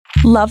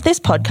Love this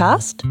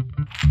podcast?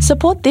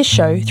 Support this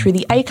show through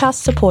the Acast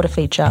supporter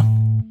feature.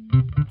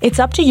 It's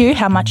up to you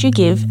how much you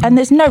give, and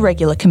there's no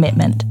regular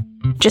commitment.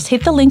 Just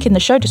hit the link in the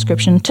show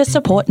description to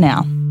support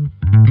now.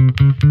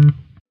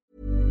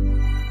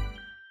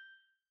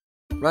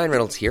 Ryan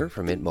Reynolds here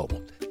from Mint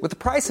Mobile. With the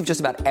price of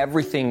just about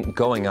everything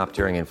going up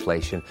during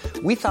inflation,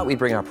 we thought we'd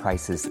bring our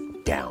prices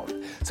down.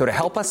 So to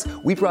help us,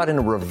 we brought in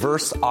a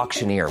reverse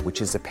auctioneer, which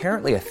is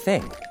apparently a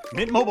thing.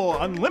 Mint Mobile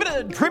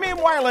Unlimited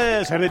Premium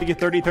Wireless. How to get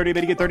 30, 30,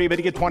 bit to get 30, bit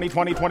to get 20,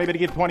 20, 20, bit to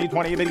get 20,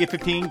 20, bit to get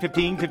 15,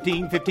 15,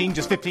 15, 15,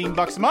 just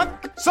 $15 a month?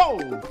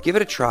 Sold! Give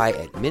it a try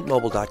at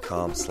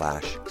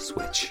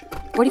mintmobile.com/switch.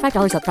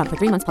 $45 up front for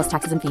 3 months plus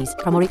taxes and fees.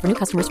 Promo rate for new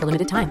customers for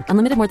limited time.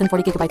 Unlimited more than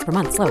 40 gigabytes per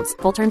month. Slows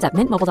full terms at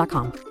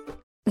mintmobile.com.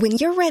 When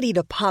you're ready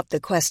to pop the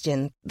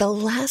question, the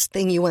last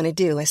thing you want to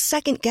do is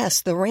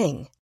second-guess the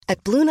ring.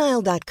 At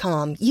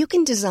BlueNile.com, you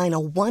can design a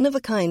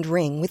one-of-a-kind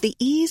ring with the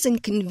ease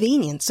and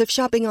convenience of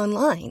shopping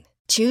online.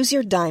 Choose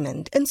your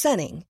diamond and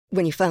setting.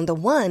 When you find the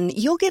one,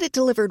 you'll get it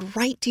delivered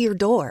right to your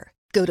door.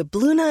 Go to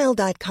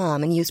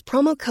BlueNile.com and use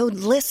promo code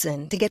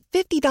LISTEN to get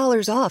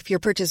 $50 off your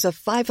purchase of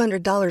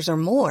 $500 or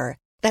more.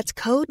 That's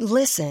code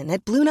LISTEN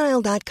at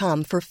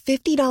BlueNile.com for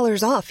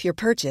 $50 off your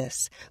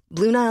purchase.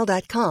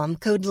 BlueNile.com,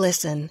 code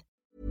LISTEN.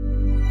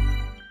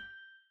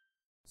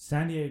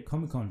 San Diego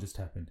Comic-Con just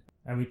happened,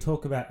 and we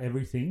talk about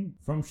everything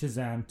from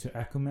Shazam to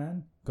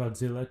Aquaman,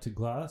 Godzilla to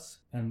Glass,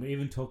 and we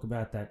even talk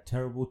about that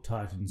terrible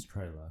Titans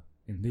trailer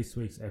in this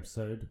week's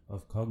episode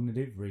of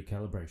Cognitive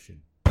Recalibration.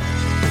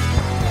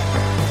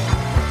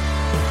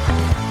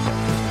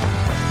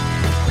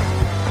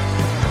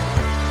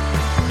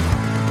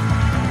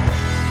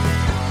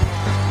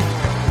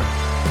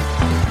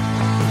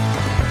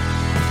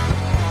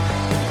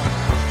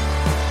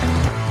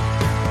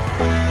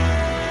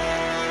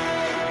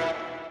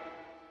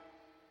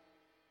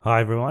 Hi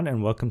everyone,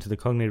 and welcome to the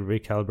Cognitive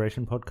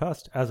Recalibration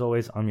podcast. As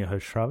always, I'm your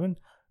host Shravan.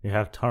 We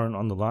have Torrent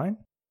on the line.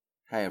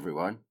 Hey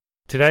everyone.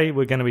 Today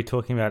we're going to be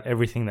talking about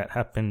everything that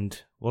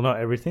happened, well not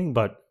everything,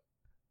 but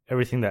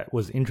everything that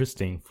was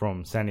interesting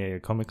from San Diego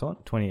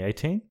Comic-Con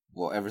 2018.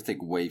 Well, everything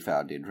we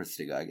found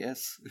interesting, I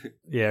guess.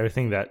 Yeah,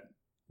 everything that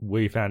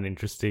we found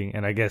interesting,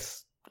 and I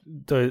guess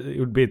it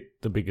would be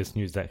the biggest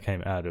news that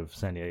came out of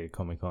San Diego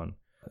Comic-Con.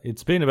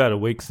 It's been about a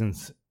week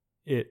since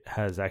it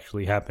has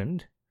actually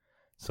happened.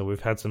 So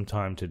we've had some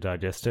time to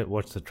digest it,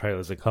 watch the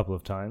trailers a couple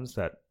of times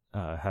that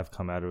have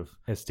come out of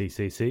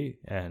SDCC,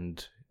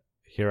 and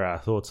hear our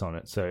thoughts on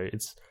it. So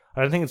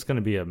I don't think it's going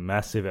to be a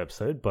massive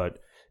episode, but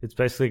it's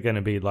basically going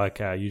to be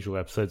like our usual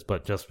episodes,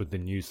 but just with the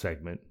news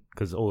segment,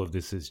 because all of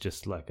this is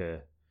just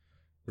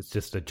it's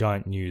just a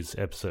giant news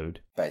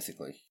episode.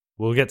 Basically.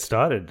 We'll get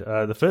started.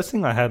 The first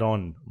thing I had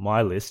on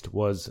my list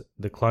was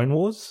the Clone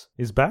Wars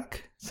is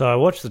back. So I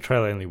watched the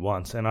trailer only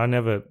once, and I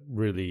never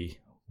really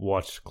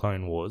watched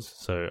Clone Wars,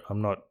 so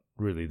I'm not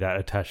really that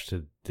attached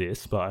to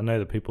this, but I know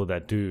the people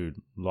that do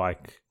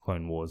like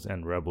Clone Wars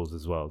and Rebels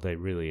as well, they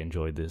really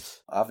enjoyed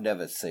this. I've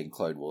never seen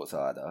Clone Wars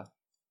either,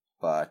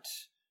 but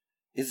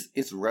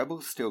is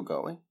Rebels still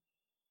going?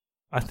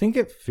 I think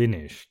it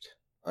finished.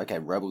 Okay,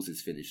 Rebels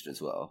is finished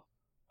as well.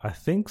 I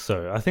think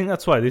so. I think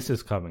that's why this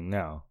is coming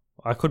now.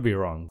 I could be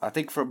wrong. I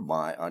think from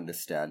my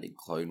understanding,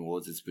 Clone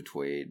Wars is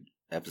between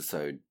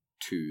episode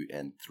 1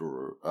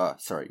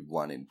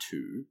 and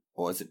 2,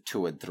 or is it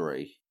 2 and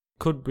 3?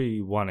 Could be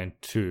 1 and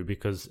 2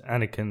 because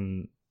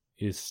Anakin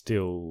is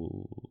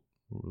still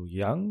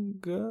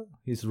younger.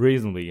 He's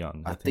reasonably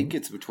young. I think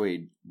it's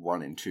between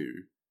 1 and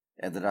 2,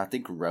 and then I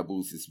think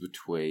Rebels is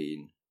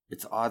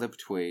it's either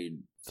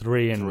between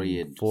 3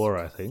 and 4,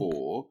 I think,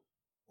 4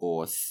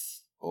 or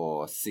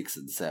 6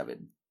 and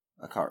 7.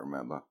 I can't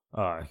remember.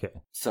 Oh,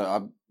 okay. So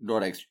I'm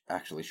not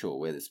actually sure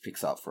where this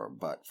picks up from,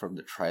 but from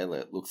the trailer,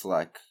 it looks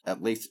like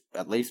at least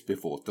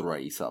before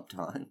 3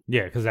 sometime.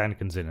 Yeah, because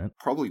Anakin's in it.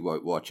 Probably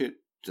won't watch it,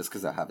 just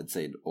because I haven't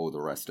seen all the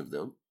rest of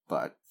them.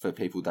 But for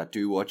people that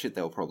do watch it,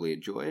 they'll probably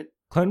enjoy it.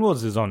 Clone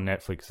Wars is on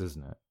Netflix,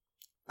 isn't it?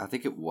 I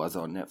think it was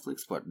on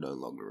Netflix, but no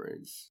longer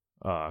is.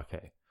 Oh,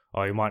 okay.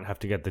 Oh, you might have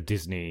to get the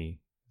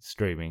Disney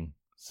streaming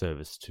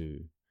service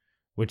too.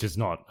 Which is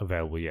not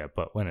available yet,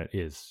 but when it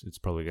is, it's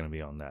probably going to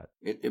be on that.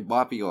 It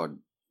might be on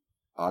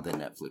other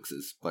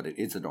Netflixes, but it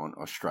isn't on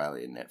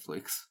Australian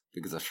Netflix,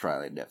 because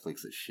Australian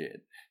Netflix is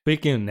shit.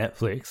 Speaking of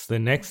Netflix, the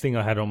next thing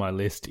I had on my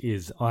list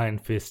is Iron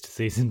Fist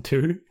Season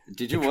 2.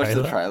 Did you watch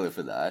the trailer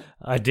for that?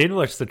 I did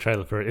watch the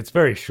trailer for it. It's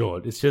very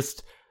short. It's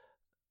just,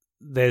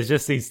 there's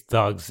just these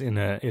thugs in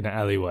an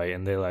alleyway,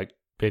 and they're like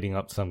beating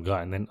up some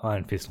guy, and then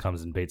Iron Fist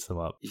comes and beats them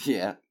up.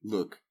 Yeah,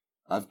 look,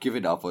 I've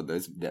given up on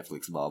those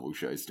Netflix Marvel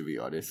shows, to be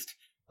honest.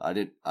 I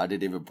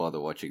didn't even bother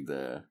watching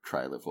the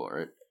trailer for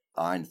it.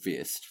 Iron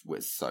Fist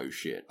was so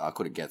shit. I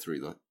couldn't get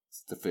through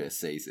the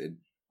first season.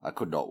 I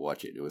could not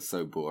watch it. It was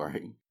so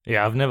boring.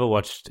 Yeah, I've never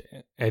watched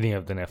any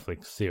of the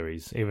Netflix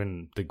series,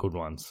 even the good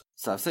ones.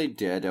 So I've seen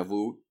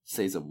Daredevil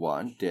Season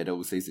 1,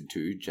 Daredevil Season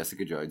 2,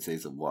 Jessica Jones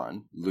Season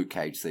 1, Luke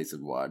Cage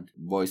Season 1,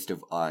 most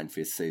of Iron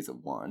Fist Season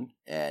 1,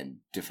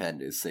 and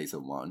Defenders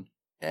Season 1.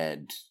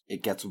 And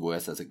it gets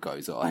worse as it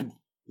goes on.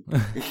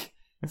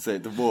 So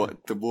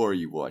the more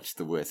you watch,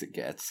 the worse it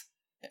gets.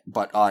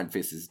 But Iron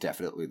Fist is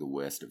definitely the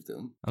worst of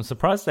them. I'm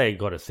surprised they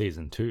got a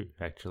season 2,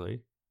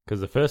 actually, because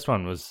the first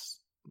one was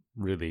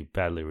really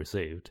badly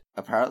received.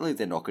 Apparently,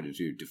 they're not going to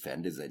do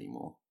Defenders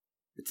anymore.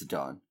 It's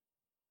done.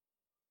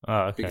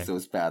 Oh, okay. Because it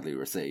was badly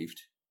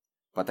received.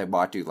 But they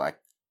might do, like,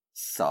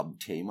 some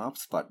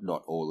team-ups, but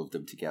not all of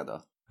them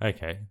together.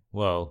 Okay,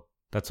 well,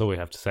 that's all we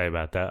have to say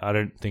about that. I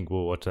don't think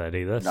we'll watch that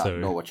either. No, so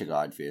not watching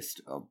Iron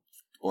Fist. I'm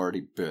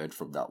already burned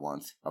from that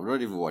once. I'm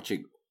not even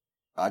watching...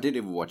 I didn't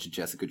even watch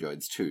Jessica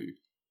Jones 2.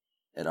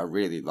 And I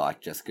really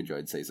liked Jessica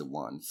Jones Season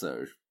 1,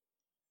 so...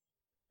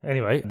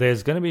 Anyway,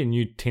 there's going to be a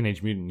new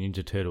Teenage Mutant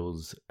Ninja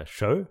Turtles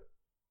show.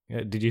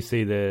 Did you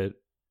see there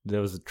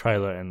was a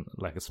trailer and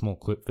like a small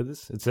clip for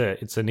this? It's a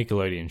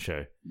Nickelodeon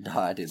show. No,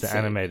 I didn't see it. It's an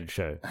animated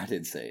show. I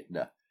didn't see it,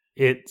 no.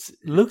 It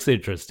looks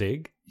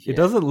interesting. Yeah. It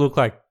doesn't look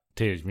like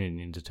Teenage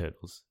Mutant Ninja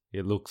Turtles.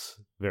 It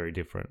looks very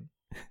different.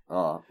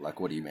 Oh, like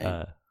what do you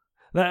mean?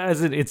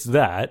 As in, it's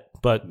that,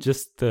 but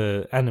just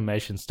the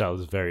animation style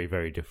is very,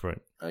 very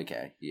different.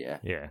 Okay, yeah.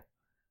 Yeah.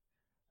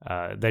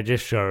 They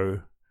just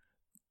show...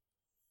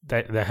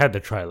 They had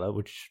the trailer,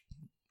 which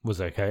was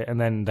okay,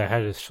 and then they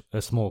had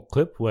a small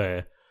clip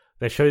where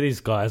they show these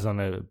guys on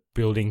a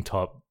building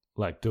top,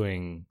 like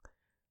doing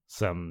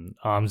some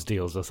arms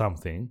deals or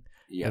something,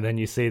 Yeah. and then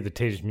you see the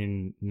Teenage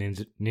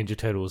Mutant Ninja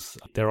Turtles,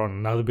 they're on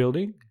another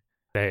building,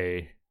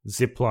 they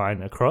zip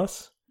line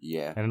across,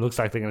 Yeah. and it looks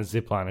like they're going to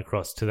zip line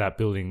across to that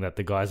building that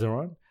the guys are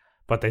on,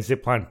 but they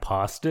zip line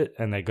past it,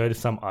 and they go to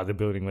some other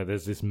building where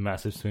there's this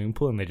massive swimming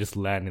pool, and they just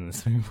land in the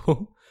swimming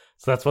pool.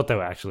 So that's what they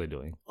were actually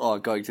doing. Oh,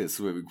 going to the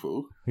swimming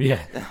pool.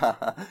 Yeah.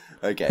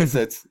 Okay,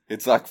 so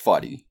it's like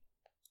funny.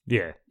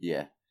 Yeah.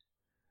 Yeah.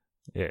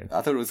 Yeah.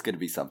 I thought it was going to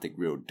be something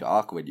real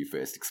dark when you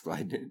first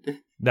explained it.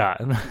 Nah.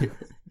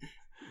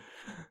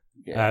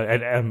 Yeah.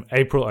 And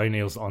April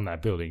O'Neil's on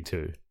that building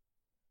too.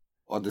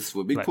 On the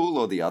swimming Like- pool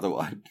or the other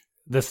one?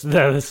 The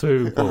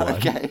swimming pool one.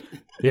 Okay.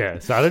 Yeah,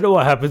 so I don't know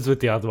what happens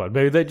with the other one.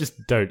 Maybe they just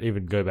don't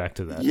even go back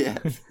to that. Yeah.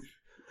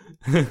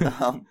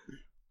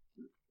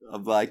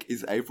 I'm like,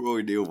 is April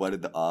O'Neil one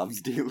of the arms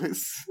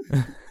dealers?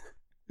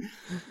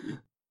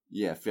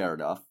 Yeah, fair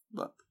enough.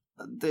 But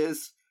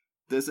there's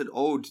an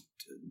old,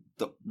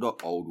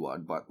 not old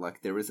one, but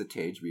like there is a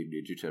Teenage Mutant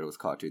Ninja Turtles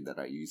cartoon that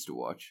I used to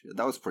watch.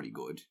 That was pretty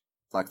good.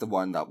 Like the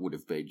one that would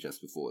have been just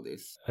before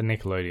this. A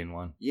Nickelodeon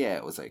one. Yeah,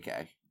 it was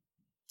okay.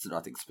 It's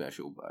nothing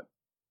special, but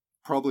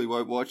probably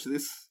won't watch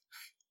this.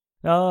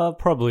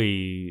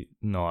 Probably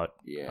not.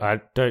 Yeah.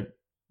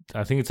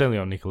 I think it's only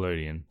on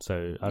Nickelodeon,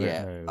 so I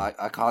don't know.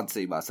 I can't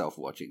see myself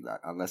watching that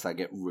unless I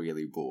get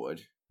really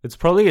bored. It's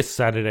probably a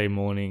Saturday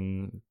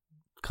morning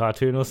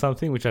cartoon or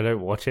something, which I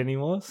don't watch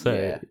anymore.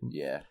 So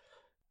yeah.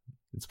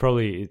 it's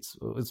probably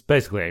it's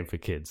basically aimed for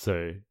kids.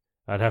 So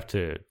I'd have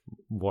to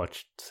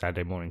watch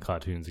Saturday morning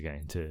cartoons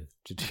again to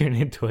tune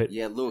into it.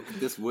 Yeah, look,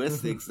 there's worse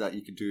things that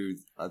you can do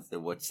other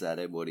than watch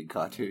Saturday morning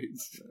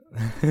cartoons.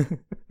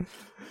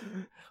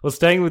 Well,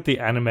 staying with the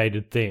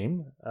animated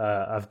theme,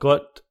 I've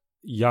got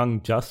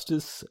Young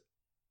Justice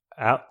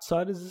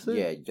Outsiders, is it?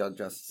 Yeah, Young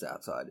Justice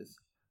Outsiders.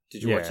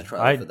 Did you Yeah, watch the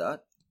trailer for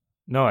that?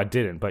 No, I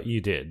didn't, but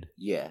you did.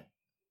 Yeah,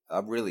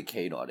 I'm really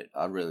keen on it.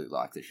 I really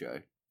like the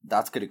show.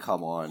 That's going to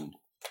come on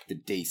the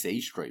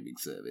DC streaming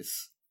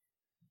service,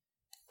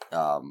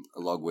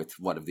 along with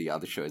one of the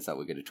other shows that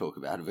we're going to talk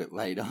about a bit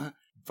later.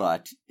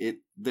 But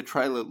the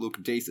trailer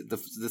looked decent.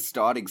 The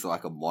starting's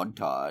like a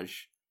montage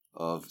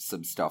of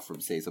some stuff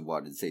from Season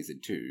 1 and Season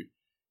 2,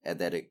 and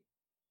then it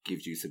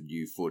gives you some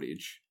new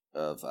footage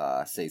of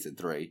Season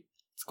 3.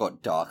 It's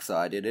got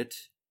Darkseid in it.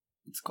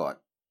 It's got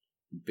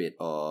a bit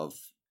of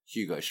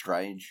Hugo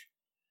Strange.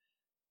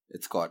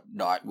 It's got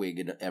Nightwing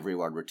and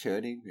everyone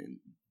returning, and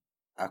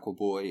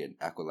Aquaboy and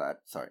Aqualad.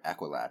 Sorry,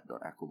 Aqualad,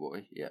 not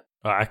Aquaboy. Yeah.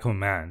 Oh,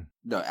 Aquaman.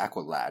 No,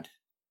 Aqualad.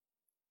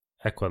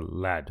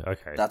 Aqualad,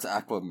 okay. That's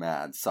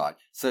Aquaman's side.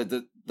 So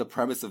the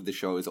premise of the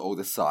show is all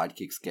the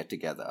sidekicks get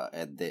together,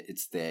 and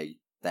they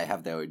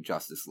have their own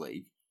Justice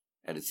League,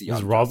 and it's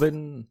Is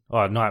Robin?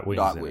 Oh, Nightwing's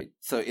in Nightwing. it.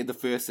 So in the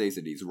first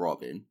season he's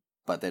Robin,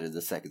 but then in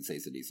the second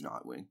season he's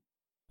Nightwing,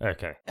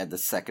 Okay. and the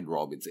second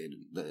Robin's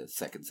in the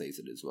second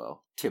season as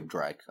well. Tim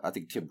Drake. I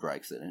think Tim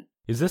Drake's in it.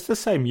 Is this the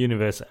same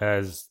universe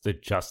as the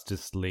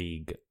Justice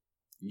League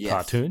Yes.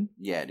 cartoon?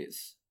 Yeah, it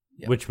is.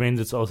 Yep. Which means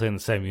it's also in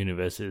the same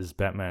universe as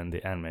Batman,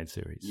 the animated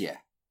series. Yeah.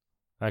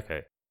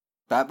 Okay.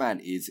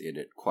 Batman is in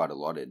it quite a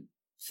lot in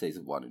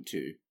Season 1 and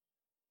 2.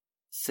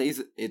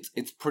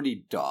 It's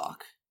pretty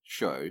dark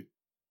show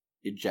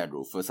in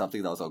general for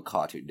something that was on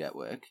Cartoon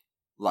Network.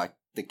 Like,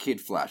 the Kid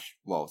Flash,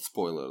 well,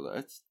 spoiler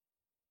alerts,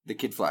 the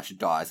Kid Flash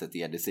dies at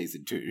the end of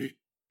Season 2.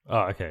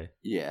 Oh, okay.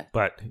 Yeah.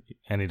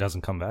 And he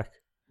doesn't come back?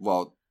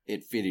 Well,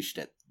 it finished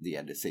at the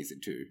end of Season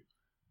 2.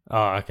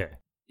 Oh, okay.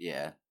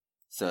 Yeah.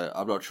 So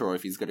I'm not sure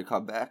if he's going to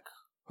come back.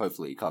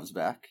 Hopefully he comes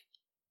back.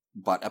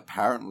 But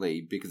apparently,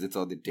 because it's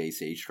on the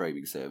DC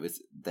streaming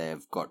service,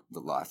 they've got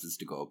the license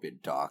to go a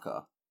bit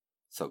darker.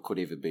 So it could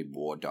even be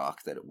more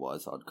dark than it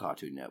was on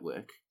Cartoon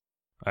Network.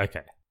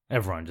 Okay.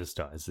 Everyone just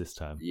dies this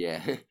time.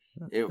 Yeah,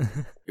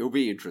 it'll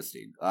be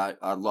interesting. I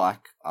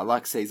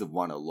like season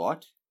 1 a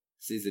lot.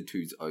 Season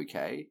 2's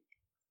okay.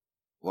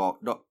 Well,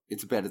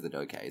 it's better than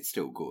okay. It's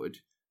still good,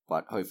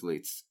 but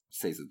hopefully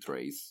season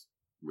 3's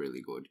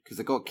really good because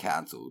it got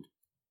cancelled,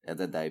 and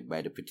then they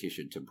made a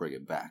petition to bring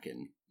it back,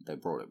 and they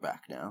brought it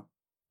back now.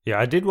 Yeah,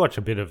 I did watch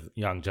a bit of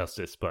Young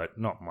Justice, but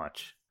not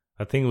much.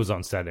 I think it was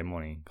on Saturday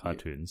morning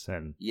cartoons,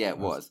 and yeah, it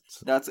was.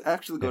 That's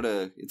actually got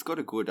it's got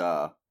a good.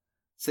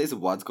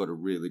 Season 1's got a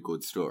really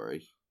good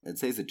story, and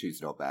season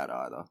 2's not bad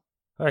either.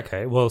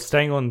 Okay, well,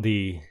 staying on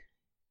the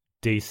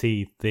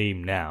DC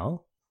theme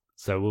now,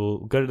 so we'll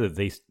go to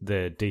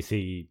the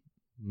DC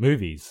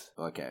movies.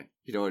 Okay,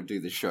 you don't want to do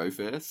the show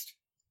first?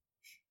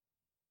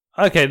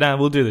 Okay, no,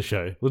 we'll do the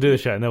show. We'll do the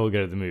show, and then we'll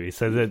go to the movie.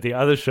 So the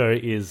other show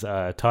is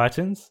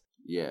Titans.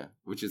 Yeah,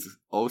 which is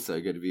also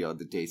going to be on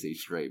the DC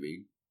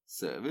streaming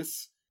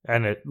service.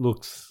 And it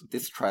looks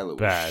This trailer was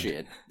bad.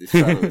 shit. This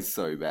trailer was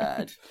so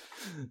bad.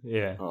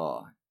 Yeah.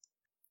 Oh.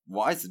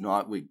 Why is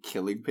Nightwing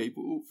killing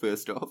people,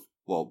 first off?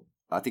 Well,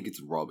 I think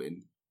it's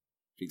Robin,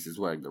 because he's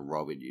wearing the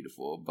Robin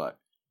uniform, but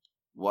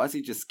why is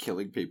he just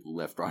killing people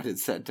left, right, and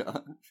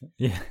center?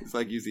 Yeah. It's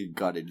like using a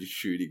gun and just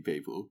shooting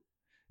people.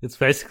 It's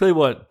basically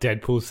what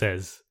Deadpool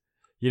says.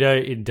 You know,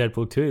 in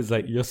Deadpool 2, it's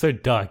like, you're so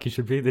dark, you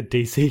should be the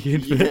DC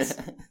universe.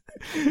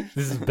 Yeah.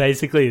 This is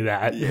basically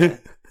that. Yeah.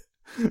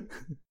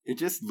 It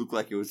just looked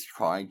like it was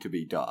trying to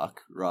be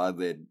dark, rather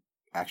than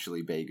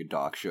actually being a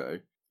dark show.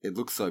 It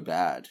looks so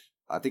bad.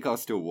 I think I'll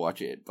still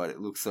watch it, but it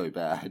looks so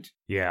bad.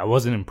 Yeah, I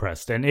wasn't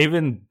impressed. And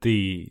even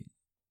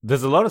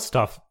there's a lot of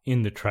stuff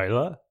in the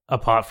trailer,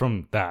 apart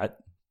from that.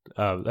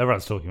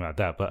 Everyone's talking about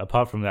that, but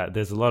apart from that,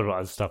 there's a lot of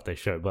other stuff they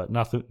show, but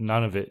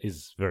none of it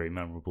is very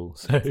memorable.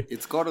 So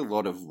It's got a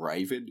lot of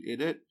Raven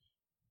in it.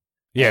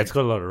 yeah, it's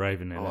got a lot of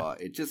Raven in it. Oh,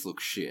 it just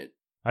looks shit.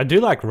 I do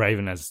like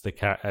Raven as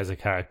as a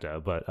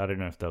character, but I don't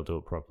know if they'll do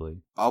it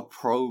properly. I'll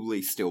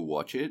probably still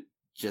watch it,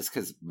 just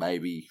because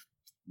maybe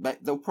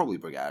they'll probably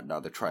bring out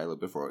another trailer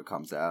before it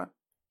comes out.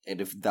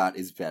 And if that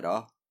is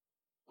better,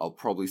 I'll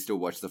probably still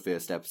watch the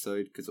first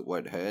episode, because it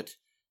won't hurt.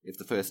 If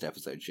the first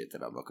episode's shit,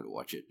 then I'm not going to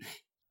watch it.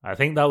 I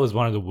think that was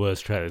one of the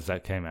worst trailers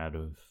that came out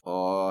of.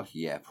 Oh,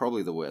 yeah,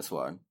 probably the worst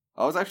one.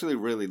 I was actually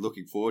really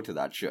looking forward to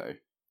that show.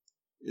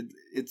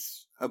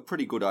 It's a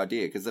pretty good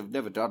idea, because they've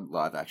never done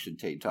live-action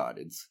Teen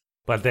Titans.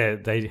 But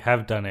they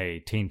have done a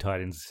Teen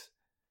Titans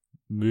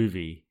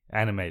movie,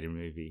 animated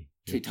movie.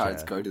 Teen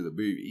Titans Go to the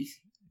Movies.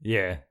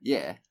 Yeah.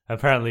 Yeah.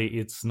 Apparently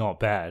it's not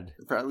bad.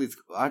 Apparently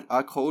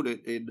I called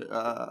it in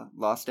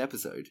last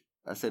episode.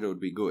 I said it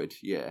would be good,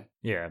 yeah.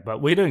 Yeah,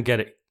 but we don't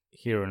get it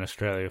here in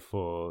Australia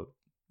for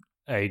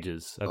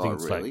ages. I think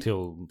it's really? like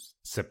till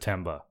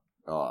September.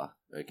 Oh,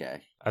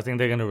 okay. I think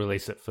they're going to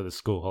release it for the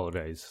school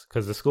holidays,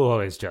 because the school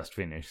holidays just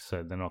finished,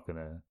 so they're not going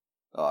to...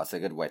 Oh, so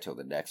I gotta wait till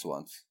the next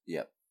ones.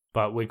 Yep.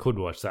 But we could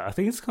watch that. I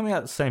think it's coming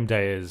out the same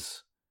day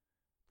as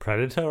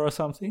Predator or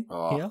something.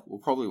 Oh, here. we'll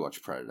probably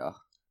watch Predator.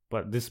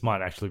 But this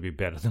might actually be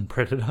better than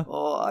Predator.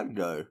 Oh, I don't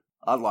know.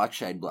 I like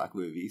Shane Black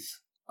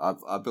movies.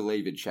 I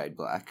believe in Shane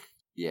Black.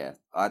 Yeah,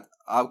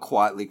 I'm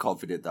quietly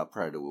confident that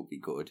Predator will be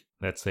good.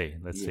 Let's see.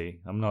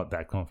 I'm not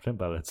that confident,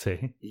 but let's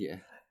see. Yeah.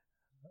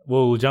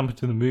 We'll jump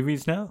into the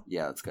movies now.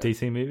 Yeah, let's go.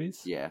 DC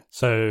movies. Yeah.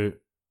 So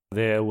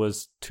there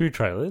was 2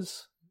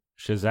 trailers,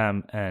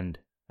 Shazam and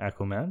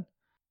Aquaman,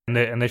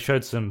 and they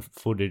showed some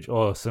footage,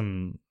 or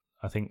some,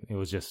 I think it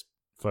was just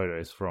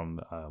photos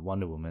from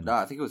Wonder Woman. No,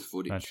 I think it was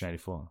footage.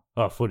 1984.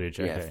 Oh, footage.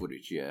 Okay. Yeah,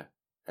 footage. Yeah,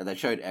 and they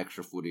showed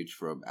extra footage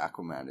from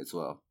Aquaman as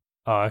well.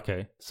 Oh,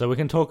 okay. So we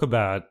can talk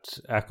about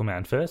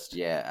Aquaman first.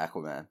 Yeah,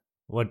 Aquaman.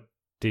 What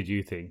did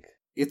you think?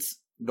 It's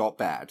not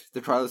bad.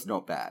 The trailer's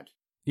not bad.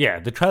 Yeah,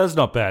 the trailer's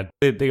not bad.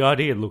 The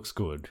idea looks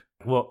good.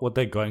 What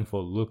they're going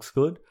for looks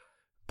good,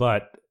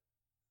 but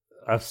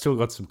I've still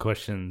got some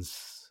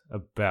questions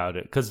about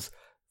it. Because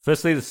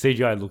firstly, the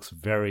CGI looks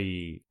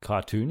very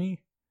cartoony.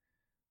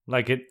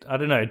 Like I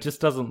don't know, it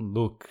just doesn't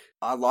look...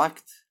 I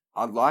liked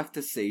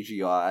the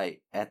CGI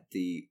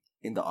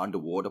in the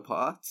underwater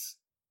parts,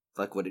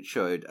 like when it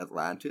showed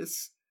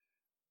Atlantis.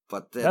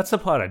 But then... That's the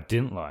part I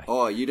didn't like.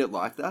 Oh, you didn't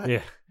like that?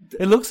 Yeah.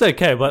 It looks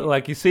okay, but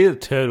like you see the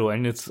turtle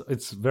and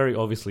it's very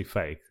obviously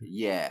fake.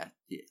 Yeah.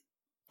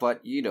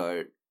 But, you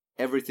know,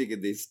 everything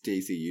in this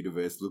DC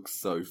universe looks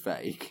so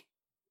fake.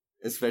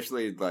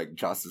 Especially in, like,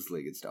 Justice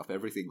League and stuff.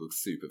 Everything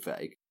looks super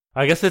fake.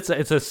 I guess it's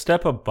a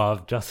step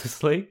above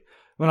Justice League.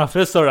 When I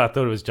first saw it, I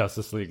thought it was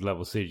Justice League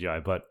level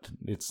CGI, but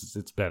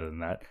it's better than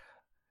that.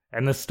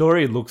 And the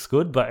story looks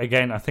good, but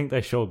again, I think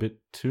they show a bit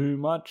too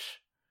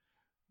much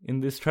in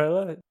this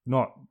trailer.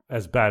 Not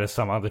as bad as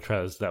some other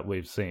trailers that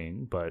we've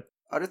seen, but...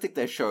 I don't think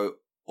they show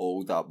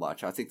all that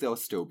much. I think there'll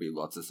still be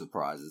lots of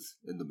surprises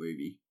in the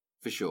movie,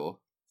 for sure.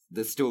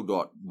 There's still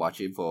not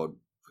much info on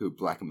who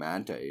Black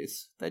Manta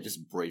is. They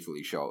just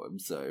briefly show him,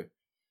 so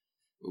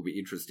it'll be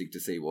interesting to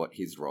see what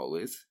his role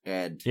is.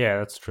 And yeah,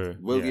 that's true.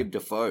 William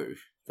Dafoe,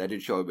 they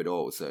didn't show him at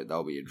all, so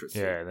that'll be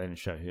interesting. Yeah, they didn't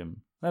show him.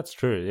 That's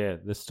true, yeah.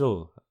 There's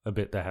still a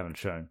bit they haven't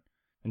shown.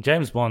 And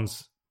James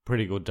Bond's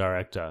pretty good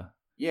director.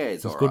 Yeah,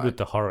 it's good with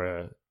the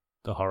horror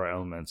the horror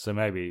elements. So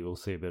maybe we'll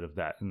see a bit of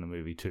that in the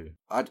movie too.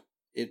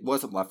 It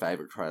wasn't my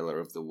favourite trailer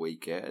of the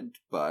weekend,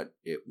 but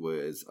it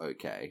was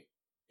okay.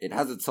 It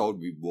hasn't sold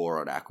me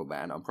more on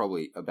Aquaman. I'm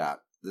probably about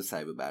the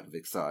same amount of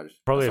excited.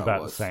 Probably as I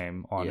about was. the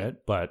same on it,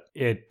 but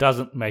it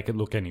doesn't make it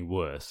look any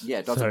worse. Yeah,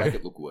 it doesn't make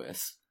it look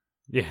worse.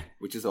 Yeah.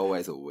 Which is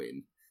always a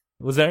win.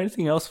 Was there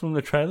anything else from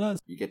the trailer?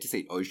 You get to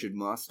see Ocean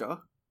Master.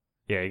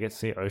 Yeah, you get to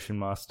see Ocean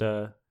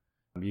Master.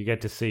 You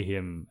get to see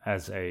him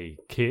as a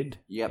kid.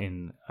 Yep.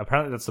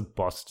 Apparently that's the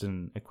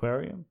Boston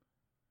Aquarium.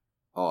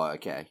 Oh,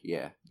 okay.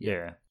 Yeah.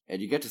 Yeah.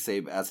 And you get to see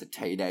him as a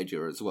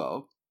teenager as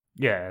well.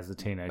 Yeah, as a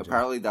teenager.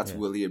 Apparently that's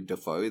William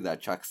Dafoe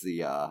that chucks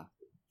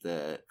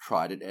the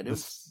trident at him.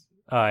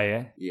 Oh,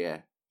 yeah? Yeah.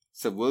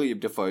 So William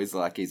Dafoe's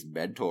like his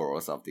mentor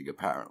or something,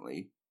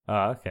 apparently.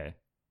 Oh, okay.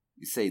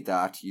 You see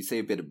that. You see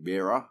a bit of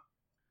Mira.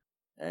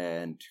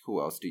 And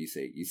who else do you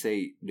see? You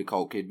see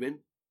Nicole Kidman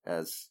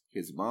as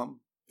his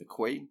mum, the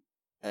Queen.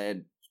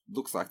 And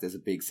looks like there's a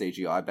big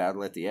CGI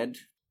battle at the end.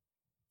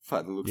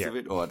 By the looks of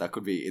it. Or that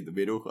could be in the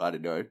middle. I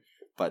don't know.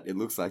 But it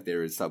looks like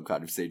there is some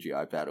kind of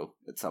CGI battle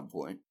at some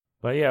point.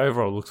 But yeah,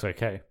 overall it looks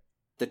okay.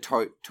 The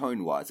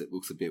tone-wise, it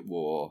looks a bit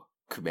more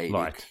comedic.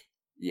 Light.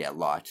 Yeah,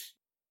 light.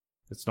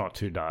 It's not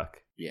too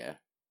dark. Yeah.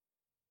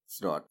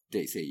 It's not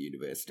DC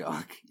Universe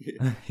dark.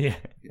 Yeah.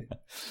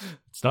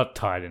 It's not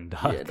Titan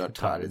dark. Yeah, not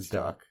Titan's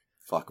dark.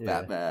 Fuck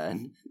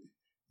Batman.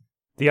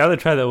 The other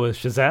trailer was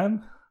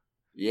Shazam.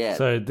 Yeah.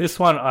 So this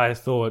one I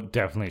thought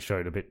definitely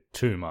showed a bit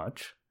too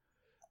much.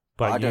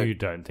 But you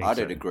don't think so. I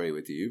don't agree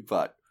with you,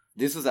 but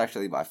this was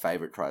actually my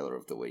favourite trailer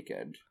of the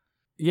weekend.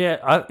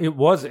 Yeah, it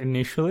was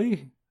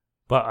initially,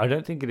 but I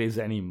don't think it is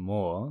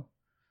anymore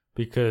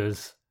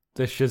because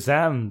the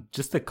Shazam,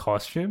 just the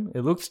costume,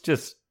 it looks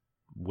just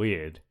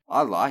weird.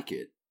 I like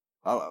it.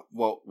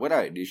 Well, when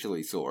I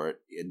initially saw it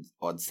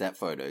on set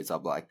photos,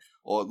 I'm like,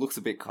 oh, it looks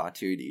a bit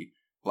cartoony,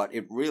 but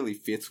it really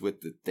fits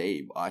with the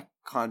theme. I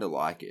kind of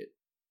like it.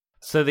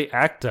 So the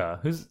actor,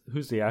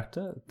 who's the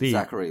actor?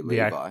 Zachary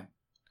Levi.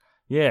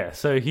 Yeah,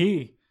 so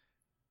he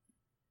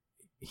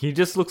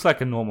just looks like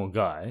a normal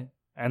guy,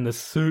 and the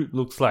suit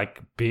looks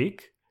like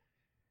big.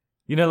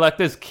 You know, like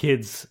those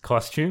kids'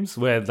 costumes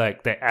where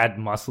like they add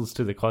muscles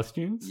to the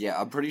costumes?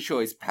 Yeah, I'm pretty sure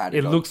he's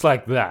padded. It looks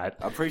like that.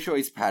 I'm pretty sure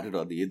he's padded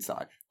on the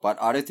inside,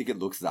 but I don't think it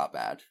looks that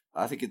bad.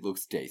 I think it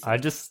looks decent. I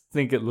just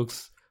think it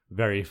looks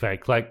very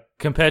fake. Like,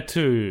 compared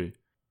to,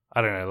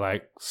 I don't know,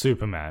 like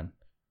Superman.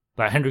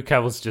 Like, Henry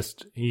Cavill's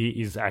he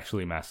is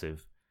actually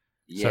massive.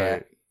 Yeah.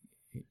 So,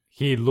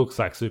 he looks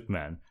like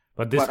Superman.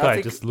 But this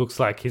guy just looks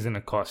like he's in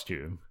a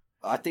costume.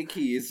 I think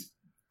he is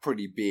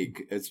pretty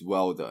big as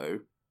well, though.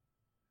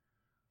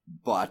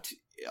 But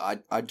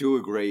I do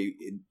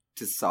agree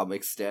to some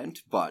extent,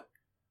 but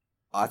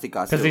I think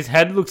because his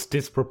head looks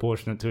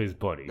disproportionate to his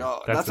body.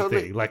 No, that's the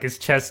thing. Like, his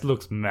chest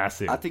looks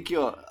massive. I think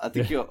you're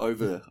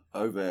over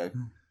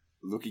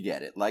looking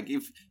at it. Like,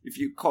 if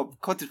you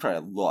concentrate a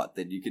lot,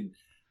 then you can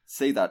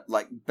see that,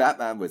 like,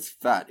 Batman was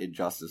fat in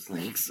Justice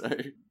League, so...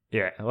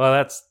 Yeah,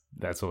 well,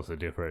 that's also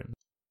different.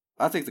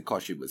 I think the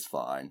costume was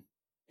fine.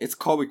 It's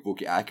comic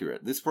book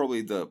accurate. This is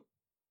probably the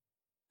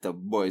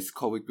most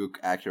comic book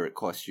accurate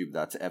costume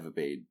that's ever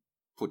been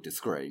put to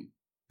screen.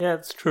 Yeah,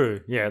 it's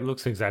true. Yeah, it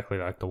looks exactly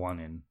like the one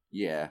in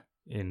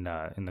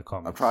the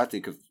comics. I'm trying to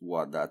think of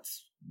one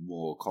that's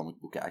more comic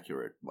book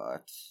accurate,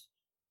 but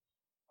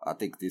I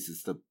think this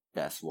is the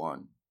best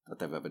one that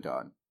they've ever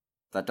done.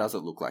 That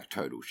doesn't look like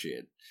total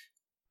shit.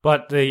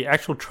 But the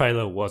actual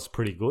trailer was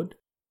pretty good.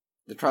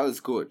 The trailer's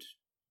good.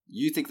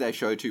 You think they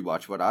show too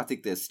much, but I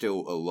think there's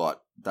still a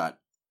lot that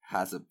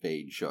hasn't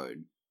been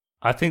shown.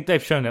 I think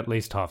they've shown at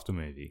least half the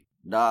movie.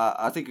 Nah,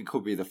 I think it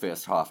could be the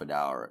first half an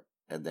hour,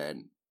 and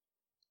then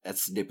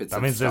snippets of stuff.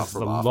 That means there's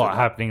a lot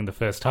happening in the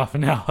first half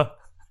an hour.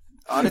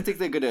 I don't think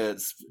they're going to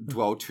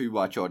dwell too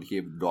much on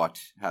him not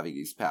having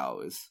his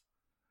powers.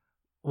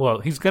 Well,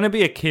 he's going to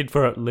be a kid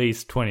for at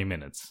least 20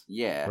 minutes.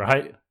 Yeah.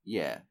 Right?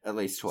 Yeah, at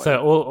least 20.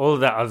 So all of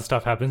that other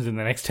stuff happens in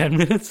the next 10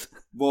 minutes?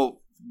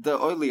 Well, the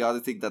only other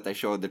thing that they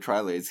show in the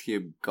trailer is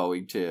him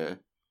going to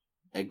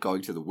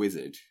the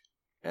wizard.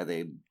 And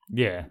then...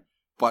 Yeah.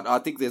 But I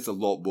think there's a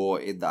lot more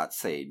in that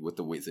scene with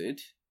the wizard.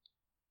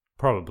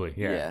 Probably,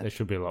 yeah. There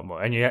should be a lot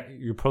more. And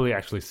you probably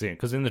actually see him,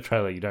 because in the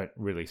trailer you don't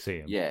really see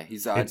him. Yeah,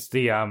 he's it's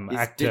the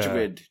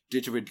actor...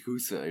 Digimon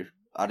Kuso.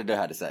 I don't know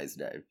how to say his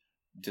name.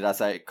 Did I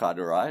say it kind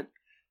of right?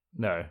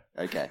 No.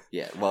 Okay,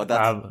 yeah. Well,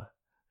 that's...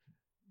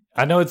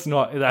 I know it's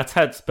not... That's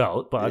how it's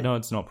spelled, but I know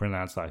it's not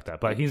pronounced like that.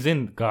 But he's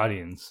in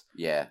Guardians.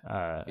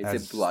 Yeah.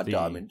 He's in Blood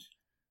Diamond.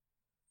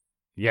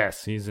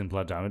 Yes, he's in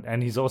Blood Diamond.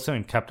 And he's also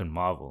in Captain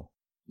Marvel.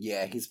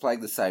 Yeah, he's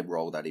playing the same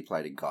role that he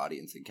played in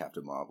Guardians and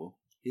Captain Marvel.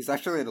 He's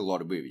actually in a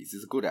lot of movies.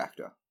 He's a good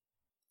actor.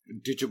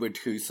 Digimon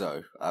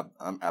Kuso.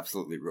 I'm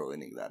absolutely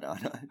ruining that,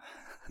 aren't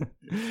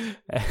I?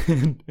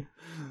 And,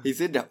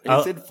 he's in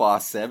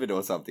Fast 7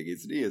 or something,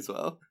 isn't he, as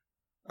well?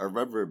 I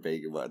remember him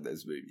being in one of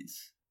those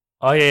movies.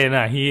 Oh, yeah,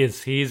 no, he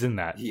is. He's in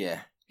that. Yeah.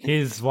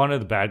 He's one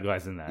of the bad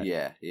guys in that.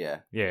 Yeah.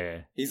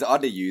 Yeah. He's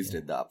underused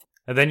in that.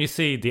 And then you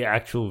see the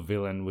actual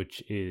villain,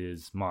 which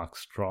is Mark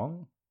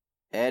Strong.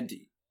 And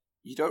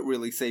you don't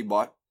really see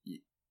much.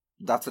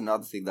 That's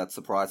another thing that's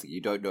surprising.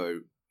 You don't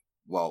know,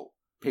 well,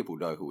 people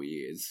know who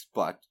he is,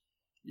 but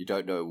you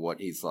don't know what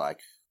he's like,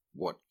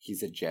 what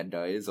his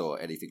agenda is, or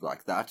anything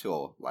like that,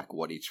 or like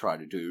what he's trying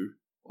to do,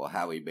 or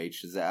how he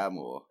meets Shazam,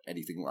 or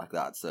anything like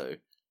that. So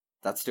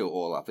that's still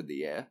all up in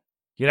the air.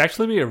 He'd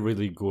actually be a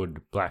really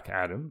good Black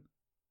Adam.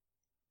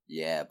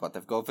 Yeah, but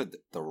they've gone for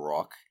The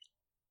Rock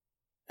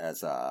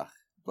as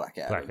Black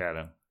Adam. Black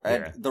Adam.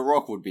 And Yeah. The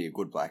Rock would be a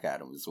good Black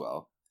Adam as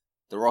well.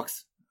 The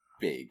Rock's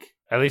big.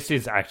 At least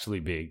he's actually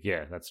big.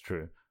 Yeah, that's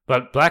true.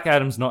 But Black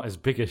Adam's not as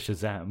big as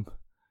Shazam.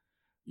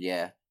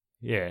 Yeah.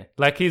 Yeah,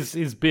 like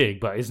he's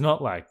big, but he's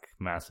not like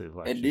massive.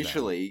 Like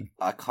Initially,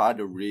 I kind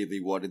of really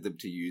wanted them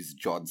to use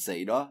John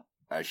Cena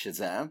as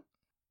Shazam.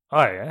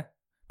 Oh yeah,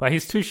 but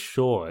he's too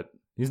short.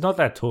 He's not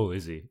that tall,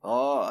 is he?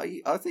 Oh,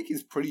 I think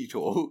he's pretty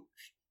tall.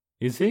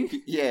 Is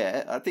he?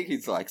 Yeah, I think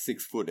he's like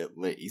 6 foot at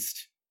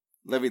least.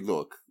 Let me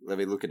look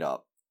it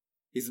up.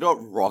 He's not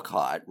Rock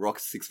height.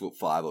 Rock's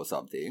 6'5" or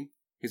something.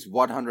 He's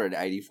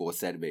 184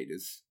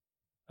 centimeters.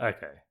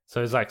 Okay, so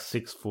he's like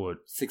 6 foot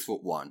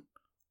 6'1".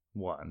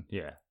 1.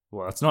 Yeah.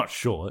 Well, it's not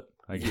short,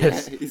 I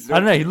guess. Yeah, I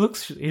don't know.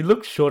 He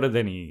looks shorter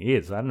than he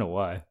is. I don't know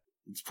why.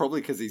 It's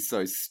probably because he's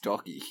so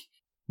stocky.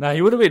 No,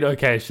 he would have been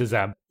okay as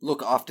Shazam.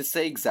 Look, after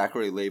seeing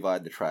Zachary Levi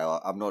in the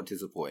trailer, I'm not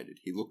disappointed.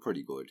 He looked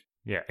pretty good.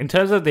 Yeah, in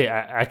terms of the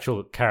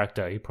actual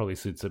character, he probably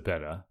suits it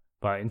better.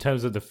 But in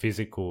terms of the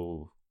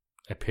physical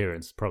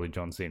appearance, probably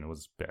John Cena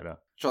was better.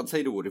 John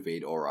Cena would have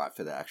been alright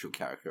for the actual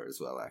character as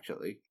well,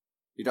 actually.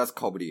 He does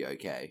comedy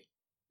okay.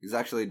 He's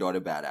actually not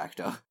a bad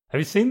actor. Have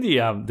you seen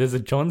there's a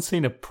John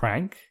Cena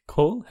prank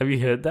call? Have you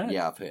heard that?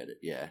 Yeah, I've heard it,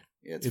 yeah.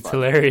 It's fun.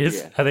 hilarious.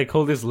 Yeah. How they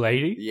call this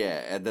lady?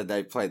 Yeah, and then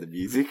they play the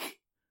music.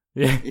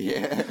 Yeah.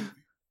 Yeah.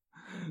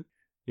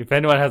 If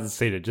anyone hasn't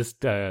seen it,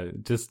 just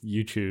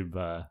YouTube.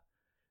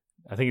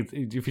 I think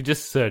if you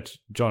just search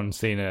John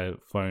Cena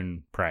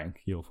phone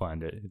prank, you'll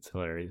find it. It's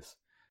hilarious.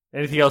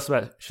 Anything else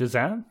about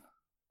Shazam?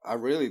 I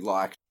really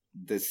liked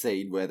the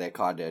scene where they're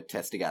kind of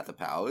testing out the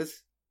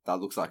powers. That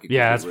looks like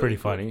that's pretty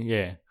funny.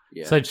 Yeah.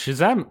 So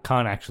Shazam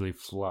can't actually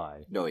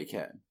fly. No, he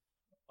can.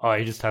 Oh,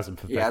 he just hasn't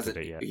perfected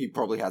it yet. He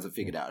probably hasn't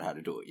figured out how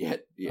to do it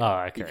yet. Yeah,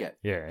 oh, okay. He can.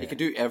 Yeah, he can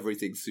do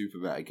everything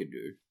Superman can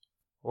do.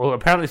 Well,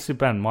 apparently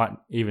Superman might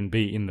even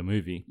be in the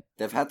movie.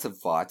 They've had some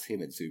fights,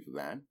 him and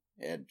Superman,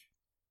 and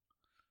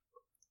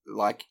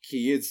like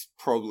he is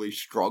probably as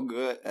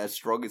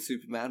strong as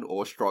Superman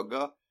or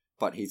stronger,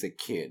 but he's a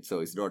kid,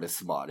 so he's not as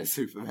smart as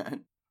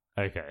Superman.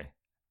 Okay.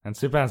 And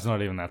Superman's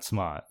not even that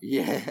smart.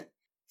 Yeah.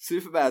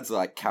 Superman's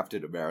like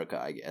Captain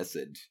America, I guess,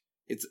 and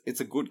it's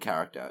a good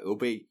character. It'll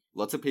be,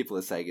 lots of people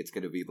are saying it's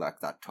going to be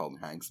like that Tom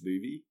Hanks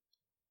movie,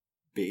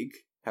 Big.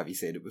 Have you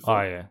seen it before?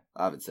 Oh, yeah.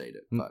 I haven't seen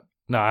it, but...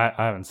 No, I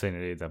haven't seen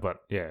it either,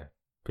 but yeah,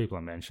 people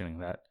are mentioning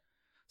that.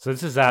 So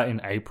this is out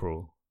in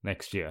April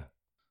next year.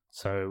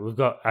 So we've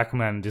got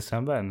Aquaman in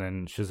December and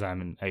then Shazam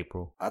in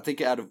April. I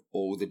think out of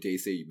all the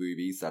DC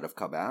movies that have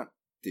come out,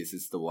 this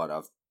is the one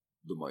I'm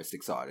the most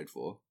excited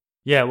for.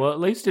 Yeah, well, at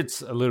least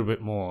it's a little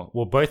bit more...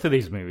 Well, both of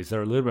these movies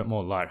are a little bit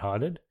more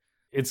lighthearted.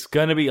 It's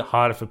going to be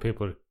harder for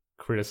people to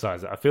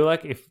criticize it. I feel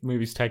like if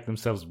movies take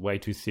themselves way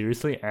too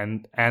seriously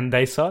and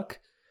they suck...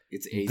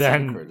 It's easy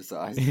to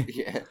criticize.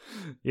 Yeah.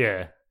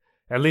 Yeah.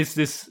 At least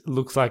this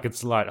looks like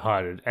it's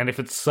lighthearted. And if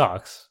it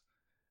sucks,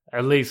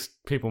 at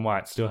least people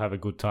might still have a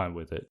good time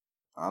with it.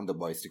 I'm the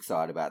most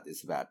excited about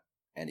this, about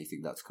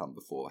anything that's come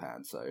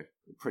beforehand. So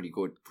pretty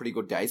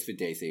good days for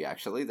DC,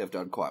 actually. They've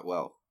done quite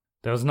well.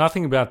 There was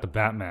nothing about the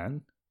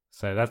Batman,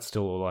 so that's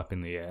still all up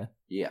in the air.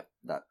 Yeah,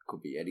 that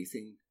could be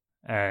anything.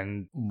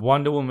 And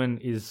Wonder Woman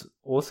is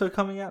also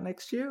coming out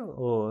next year?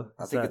 Or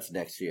I think it's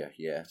next year,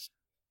 yeah.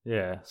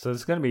 Yeah, so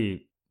it's going to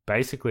be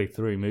basically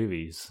 3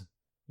 movies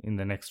in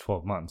the next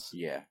 12 months.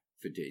 Yeah,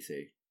 for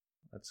DC.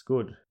 That's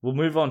good. We'll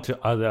move on to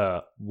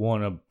other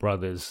Warner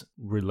Brothers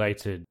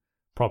related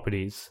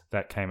properties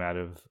that came out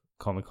of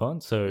Comic-Con.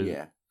 So,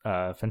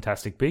 yeah.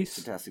 Fantastic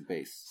Beasts. Fantastic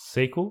Beasts.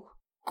 Sequel.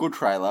 Good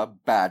trailer,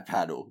 bad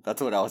panel. That's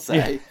what I'll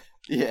say.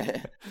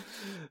 Yeah.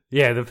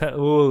 Yeah,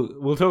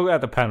 we'll talk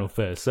about the panel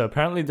first. So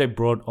apparently they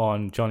brought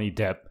on Johnny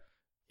Depp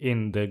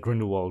in the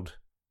Grindelwald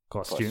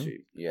costume.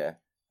 Yeah.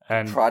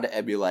 And try to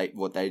emulate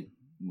what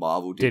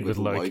Marvel did with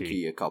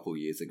Loki a couple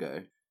years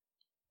ago.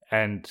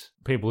 And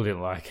people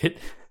didn't like it.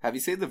 Have you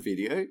seen the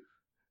video?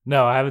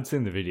 No, I haven't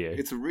seen the video.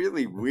 It's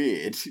really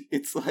weird.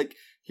 It's like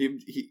him,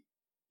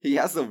 he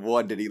has a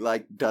wand and he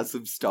like does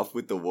some stuff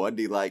with the wand.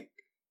 He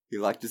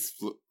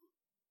just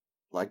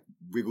like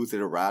wiggles it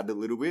around a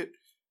little bit.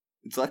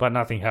 It's like, but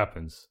nothing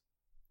happens.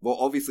 Well,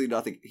 obviously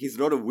nothing. He's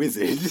not a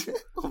wizard.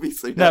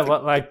 Obviously No, nothing.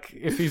 but like,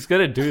 if he's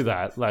gonna do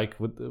that, like,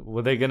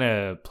 were they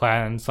gonna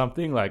plan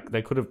something? Like,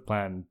 they could have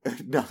planned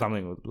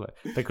something. Like,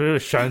 they could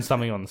have shown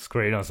something on the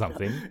screen or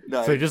something.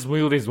 No. So he just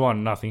wiggled his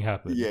wand, nothing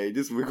happened. Yeah, he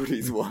just wiggled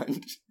his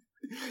wand.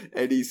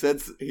 And he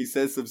says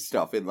some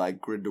stuff in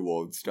like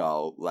Grindelwald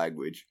style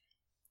language.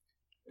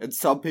 And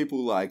some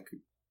people like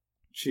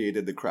cheered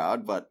in the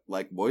crowd, but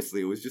like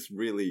mostly it was just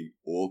really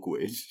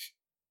awkward.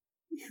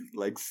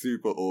 Like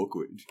super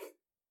awkward.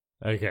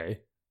 Okay.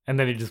 And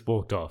then he just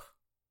walked off.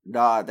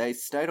 Nah, they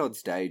stayed on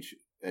stage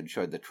and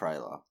showed the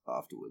trailer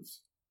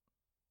afterwards.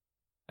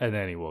 And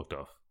then he walked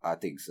off. I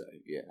think so,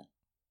 yeah.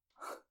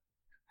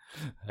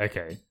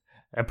 Okay.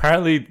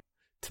 Apparently,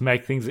 to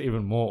make things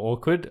even more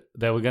awkward,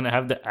 they were going to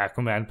have the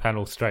Aquaman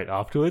panel straight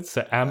afterwards,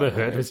 so Amber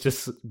Heard was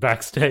just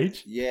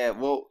backstage. Yeah,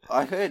 well,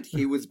 I heard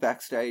he was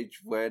backstage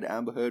when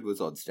Amber Heard was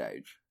on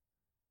stage.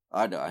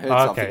 I know, I heard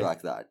something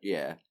like that,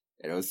 yeah.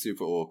 And it was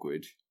super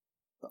awkward.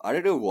 I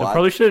don't know why. They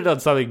probably should have done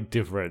something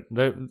different.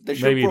 They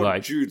should Maybe have brought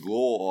like Jude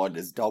Law on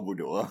as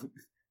Dumbledore.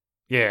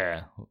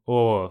 Yeah,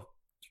 or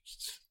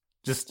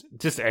just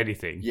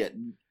anything. Yeah,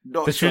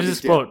 not they should have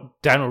just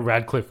brought Daniel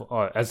Radcliffe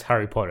as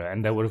Harry Potter,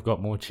 and they would have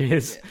got more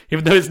cheers,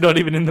 even though it's not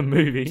even in the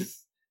movie.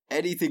 Just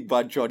anything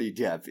but Johnny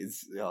Depp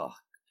is.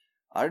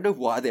 I don't know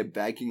why they're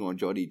banking on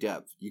Johnny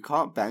Depp. You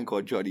can't bank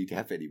on Johnny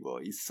Depp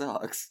anymore. He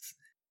sucks.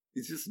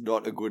 He's just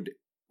not a good.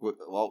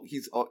 Well,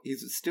 he's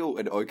still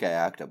an okay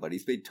actor, but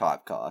he's been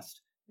typecast,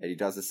 and he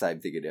does the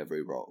same thing in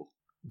every role.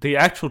 The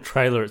actual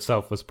trailer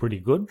itself was pretty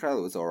good. The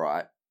trailer was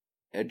alright.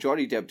 And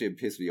Johnny Depp didn't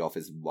piss me off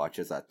as much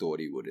as I thought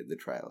he would in the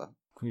trailer.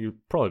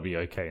 You'd probably be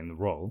okay in the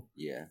role.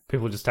 Yeah.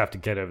 People just have to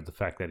get over the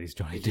fact that he's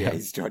Johnny Depp. Yeah,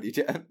 he's Johnny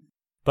Depp.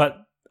 But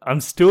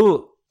I'm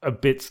still a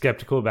bit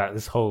skeptical about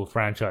this whole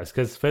franchise,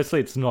 because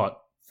firstly, it's not...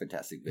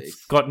 Fantastic Beasts.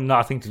 It's got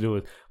nothing to do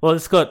with... Well,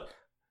 it's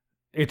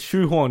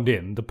shoehorned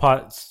in the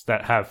parts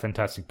that have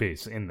Fantastic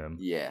Beasts in them.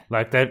 Yeah.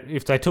 Like, that.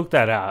 If they took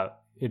that out,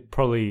 it'd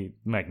probably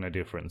make no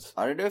difference.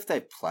 I don't know if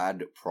they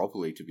planned it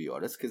properly, to be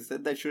honest, because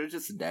then they should have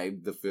just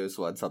named the first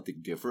one something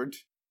different.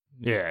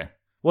 Yeah.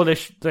 Well, they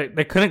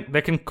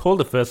can call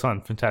the first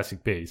one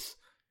Fantastic Beasts,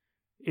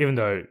 even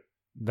though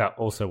that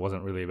also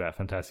wasn't really about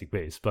Fantastic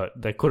Beasts, but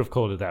they could have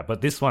called it that.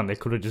 But this one, they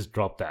could have just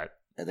dropped that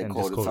and they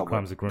called it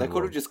Crimes of Grindelwald. They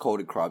could have just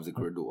called it Crimes of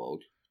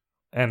Grindelwald.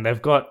 And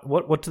they've got,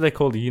 what do they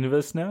call the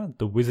universe now?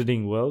 The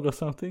Wizarding World or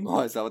something? Oh,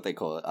 is that what they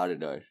call it? I don't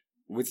know.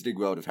 Wizarding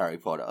World of Harry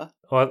Potter.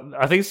 Well,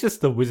 I think it's just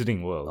the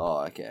Wizarding World.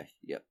 Oh, okay.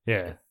 Yep.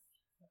 Yeah.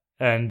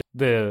 And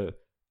the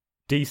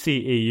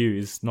DCEU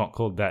is not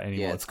called that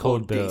anymore. Yeah, it's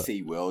called the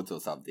DC Worlds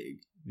or something.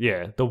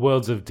 Yeah, the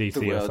Worlds of DC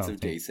the Worlds or something.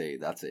 of DC,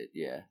 that's it,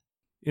 yeah.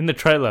 In the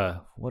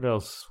trailer, what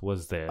else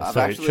was there? I've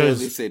actually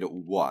only seen it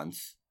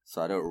once,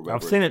 so I don't remember.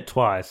 I've seen it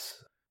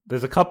twice.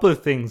 There's a couple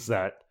of things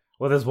that...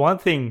 Well, there's one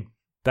thing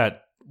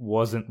that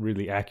wasn't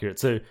really accurate.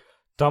 So,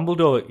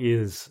 Dumbledore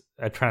is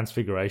a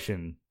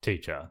Transfiguration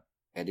teacher.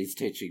 And he's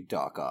teaching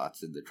dark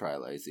arts in the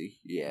trailer, is he?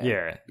 Yeah.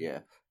 Yeah. Yeah.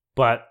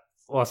 But,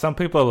 well, some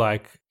people are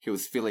like... He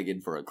was filling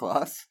in for a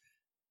class.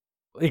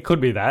 It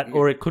could be that,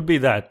 or it could be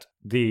that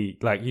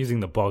using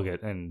the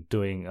Boggart and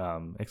doing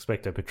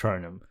Expecto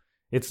Patronum,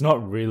 it's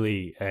not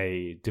really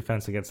a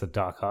defense against the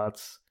dark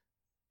arts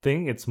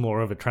thing. It's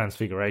more of a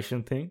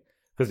transfiguration thing,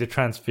 because you're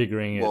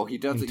transfiguring it. Well, he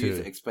doesn't use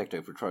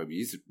Expecto Patronum. He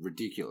uses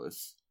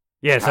ridiculous.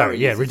 Yeah, sorry.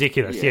 Yeah,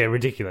 ridiculous. Yeah,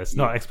 ridiculous.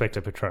 Not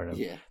Expecto Patronum.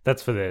 Yeah.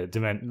 That's for the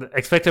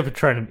Expecto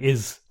Patronum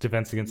is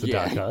defense against the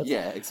dark arts.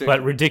 Yeah, exactly.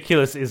 But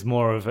ridiculous is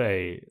more of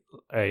a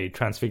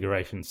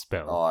transfiguration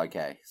spell. Oh,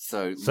 okay.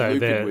 So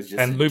Lupin was just...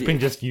 And Lupin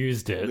just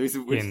used it.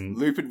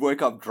 Lupin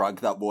woke up drunk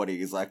that morning.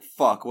 He's like,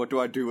 fuck, what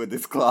do I do with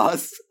this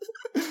class?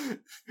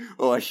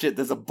 Oh, shit,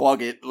 there's a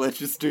Boggart. Let's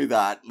just do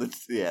that.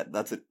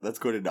 That's it. That's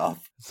good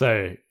enough.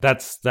 So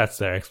that's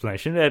their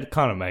explanation. It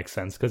kind of makes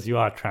sense, because you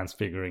are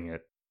transfiguring it.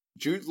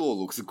 Jude Law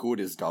looks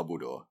good as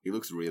Dumbledore. He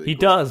looks really good. He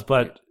does,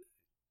 but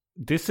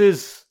this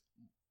is,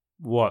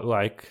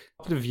 a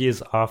couple of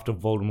years after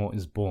Voldemort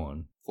is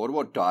born.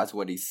 Voldemort dies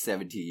when he's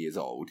 70 years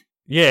old.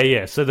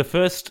 Yeah. So the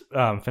first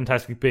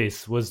Fantastic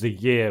Beasts was the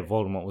year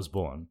Voldemort was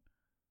born.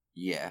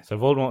 Yeah. So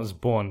Voldemort was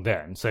born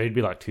then, so he'd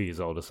be like 2 years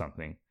old or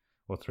something,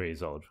 or 3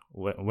 years old,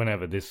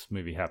 whenever this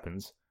movie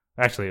happens.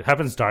 Actually, it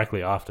happens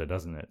directly after,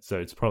 doesn't it? So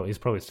he's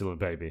probably still a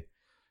baby.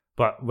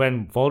 But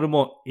when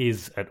Voldemort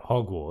is at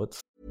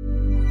Hogwarts...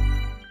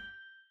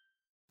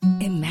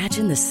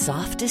 Imagine the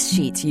softest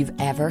sheets you've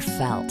ever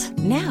felt.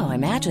 Now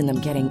imagine them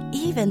getting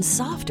even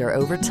softer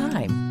over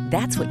time.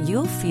 That's what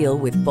you'll feel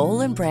with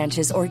Boll &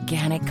 Branch's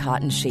organic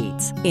cotton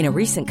sheets. In a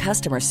recent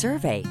customer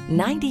survey,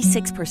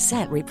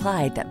 96%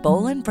 replied that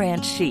Boll &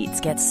 Branch sheets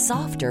get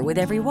softer with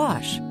every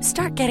wash.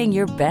 Start getting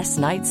your best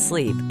night's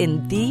sleep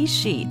in these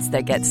sheets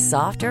that get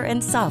softer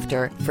and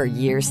softer for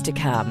years to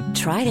come.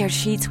 Try their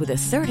sheets with a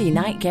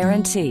 30-night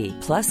guarantee.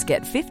 Plus,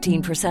 get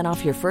 15%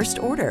 off your first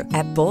order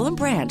at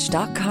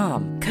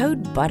bollandbranch.com.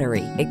 Code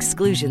BUTTERY.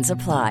 Exclusions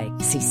apply.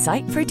 See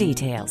site for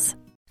details.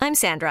 I'm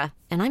Sandra,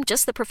 and I'm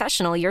just the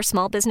professional your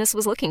small business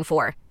was looking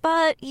for.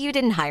 But you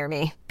didn't hire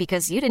me,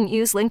 because you didn't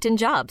use LinkedIn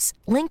Jobs.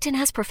 LinkedIn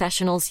has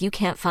professionals you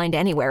can't find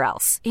anywhere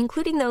else,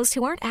 including those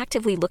who aren't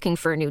actively looking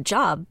for a new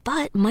job,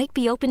 but might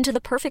be open to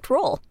the perfect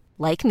role,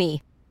 like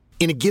me.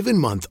 In a given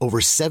month, over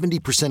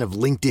 70% of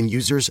LinkedIn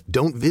users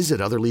don't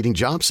visit other leading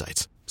job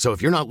sites. So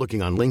if you're not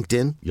looking on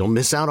LinkedIn, you'll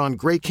miss out on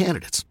great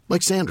candidates,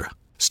 like Sandra.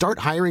 Start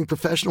hiring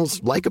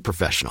professionals like a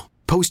professional.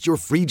 Post your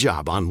free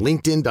job on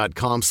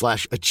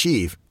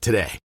linkedin.com/achieve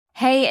today.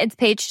 Hey, it's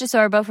Paige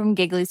DeSorbo from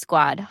Giggly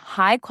Squad.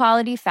 High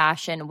quality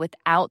fashion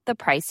without the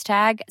price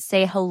tag.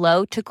 Say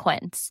hello to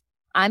Quince.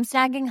 I'm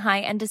snagging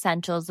high-end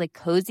essentials like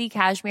cozy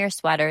cashmere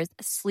sweaters,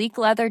 sleek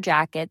leather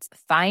jackets,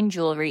 fine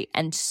jewelry,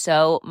 and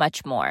so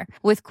much more.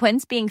 With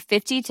Quince being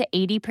 50 to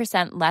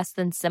 80% less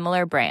than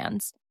similar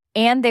brands.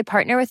 And they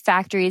partner with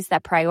factories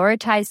that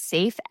prioritize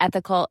safe,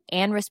 ethical,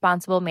 and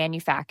responsible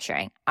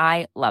manufacturing.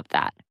 I love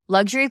that.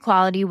 Luxury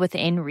quality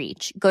within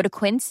reach. Go to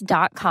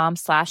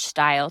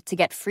quince.com/style to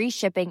get free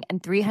shipping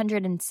and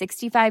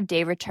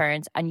 365-day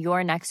returns on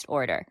your next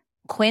order.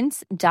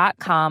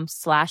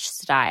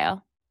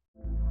 Quince.com/style.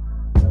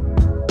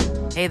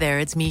 Hey there,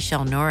 it's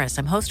Michelle Norris.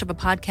 I'm host of a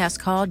podcast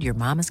called Your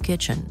Mama's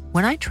Kitchen.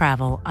 When I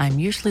travel, I'm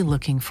usually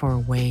looking for a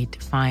way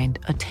to find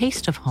a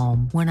taste of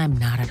home when I'm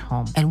not at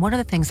home. And one of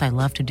the things I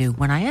love to do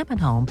when I am at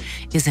home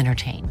is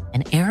entertain.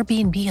 And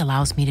Airbnb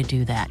allows me to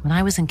do that. When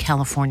I was in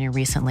California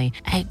recently,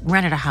 I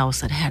rented a house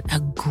that had a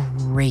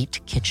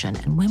great kitchen.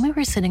 And when we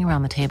were sitting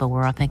around the table, we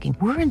were all thinking,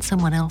 we're in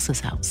someone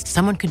else's house.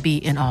 Someone could be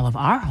in all of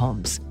our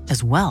homes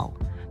as well.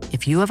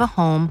 If you have a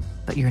home,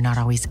 but you're not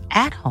always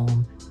at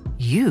home,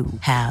 you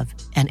have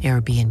an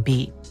Airbnb.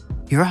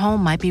 Your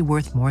home might be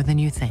worth more than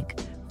you think.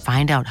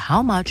 Find out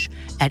how much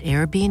at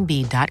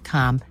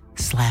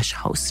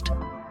airbnb.com/host.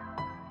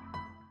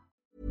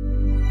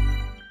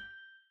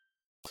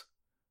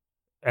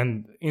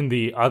 And in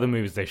the other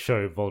movies, they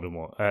show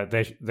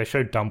Voldemort. They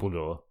show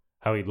Dumbledore,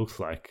 how he looks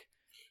like.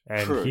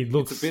 And True. he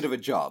looks... It's a bit of a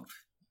job.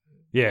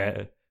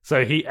 Yeah.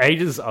 So he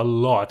ages a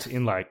lot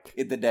in like...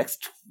 In the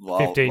next,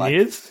 15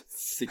 years?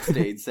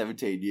 16,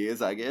 17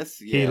 years, I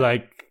guess. Yeah.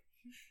 He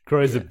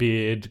grows a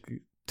beard,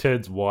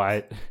 turns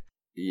white.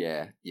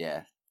 Yeah.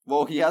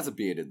 Well, he has a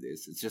beard in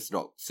this. It's just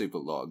not super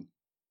long.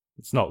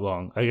 It's not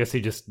long. I guess he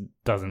just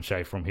doesn't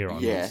shave from here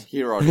on. Yeah,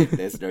 here on in,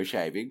 there's no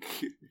shaving.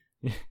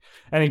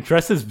 And he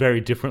dresses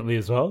very differently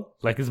as well.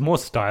 Like, he's more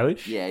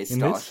stylish. Yeah, he's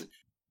stylish.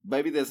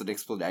 Maybe there's an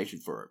explanation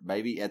for it.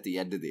 Maybe at the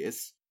end of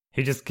this...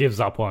 He just gives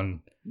up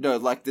on... No,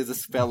 like, there's a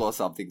spell or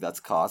something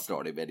that's cast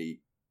on him and he,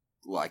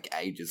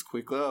 ages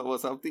quicker or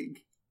something.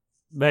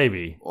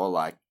 Maybe.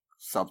 Or,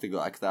 something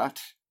like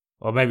that.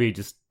 Or maybe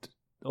just...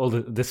 all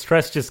the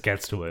stress just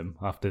gets to him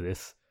after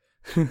this.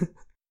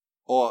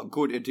 Or,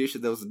 good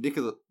addition, there was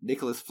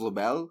Nicholas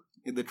Flamel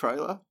in the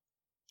trailer.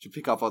 Did you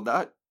pick up on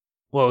that?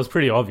 Well, it was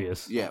pretty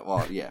obvious. Yeah,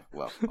 obvious.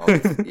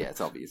 Yeah,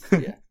 it's obvious,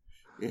 yeah.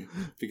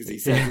 Because he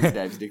said his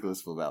name's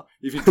Nicholas Flamel.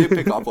 If you did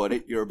pick up on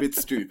it, you're a bit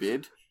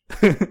stupid.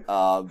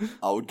 I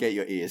would get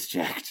your ears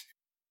checked.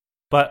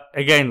 But,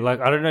 again,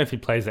 I don't know if he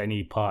plays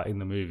any part in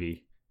the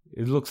movie.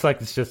 It looks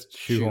like it's just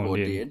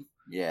shoehorned in.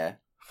 Yeah.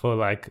 For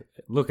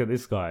look at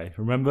this guy.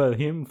 Remember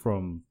him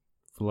from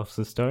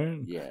Philosopher's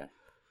Stone? Yeah.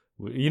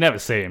 You never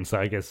see him, so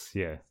I guess,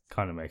 yeah,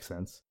 kind of makes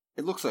sense.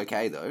 It looks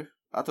okay, though.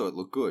 I thought it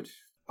looked good.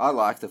 I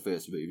liked the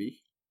first movie,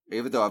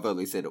 even though I've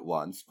only seen it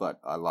once, but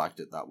I liked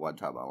it that one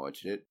time I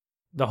watched it.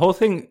 The whole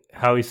thing,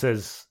 how he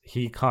says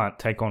he can't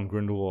take on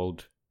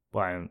Grindelwald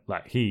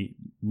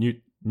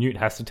Newt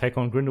has to take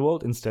on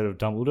Grindelwald instead of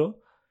Dumbledore.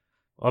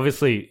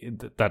 Obviously,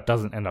 that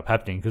doesn't end up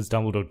happening because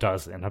Dumbledore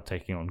does end up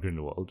taking on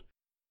Grindelwald.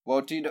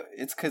 Well, do you know,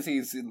 it's because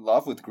he's in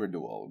love with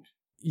Grindelwald.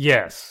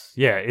 Yes,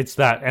 yeah, it's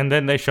that. And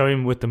then they show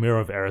him with the Mirror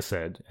of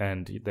Erised,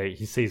 and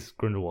he sees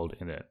Grindelwald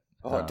in it.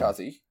 Oh, does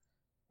he?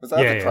 Was that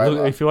the trailer?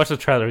 Look, if you watch the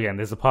trailer again,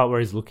 there's a part where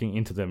he's looking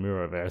into the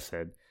Mirror of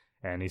Erised,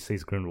 and he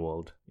sees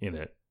Grindelwald in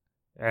it.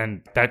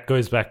 And that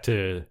goes back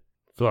to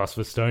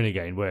Philosopher's Stone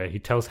again, where he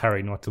tells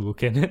Harry not to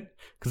look in it,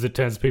 because it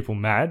turns people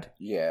mad.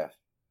 Yeah.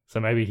 So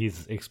maybe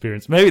he's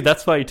experienced... Maybe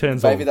that's why he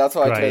turns Maybe that's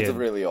why he turns him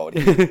really old.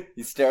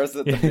 He stares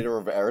at the Yeah. Mirror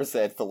of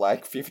Erised for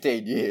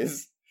 15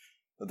 years.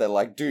 And they're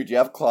like, dude, you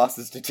have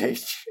classes to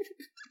teach.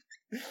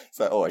 It's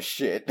like, oh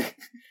shit.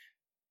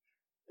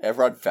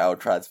 Everyone failed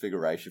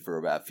Transfiguration for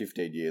about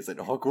 15 years at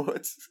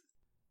Hogwarts.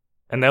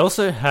 And they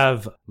also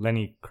have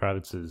Lenny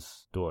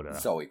Kravitz's daughter.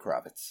 Zoe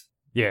Kravitz.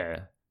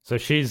 Yeah. So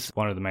she's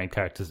one of the main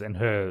characters, and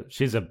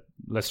she's a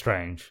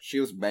Lestrange. She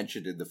was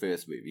mentioned in the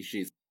first movie.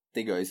 She's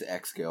Dingo's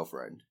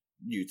ex-girlfriend.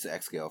 Newt's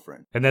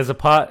ex-girlfriend. And there's a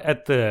part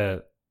at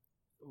the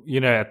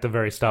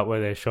very start where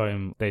they show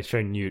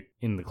Newt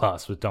in the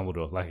class with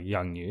Dumbledore, like a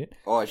young Newt.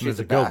 Oh, she's there's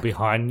a girl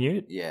behind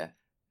Newt. Yeah.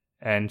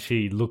 And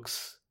she's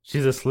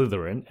a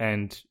Slytherin,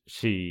 and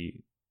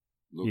she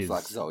looks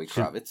like Zoe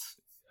Kravitz.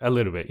 A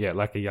little bit, yeah,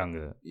 like a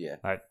younger. Yeah.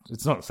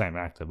 It's not the same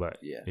actor, but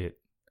yeah, it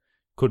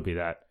could be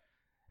that.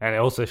 And it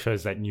also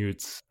shows that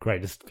Newt's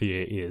greatest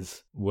fear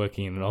is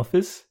working in an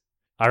office.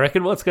 I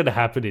reckon what's going to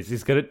happen is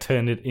he's going to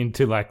turn it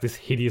into this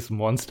hideous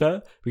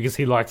monster because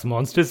he likes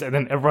monsters, and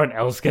then everyone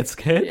else gets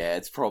scared. Yeah,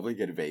 it's probably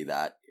going to be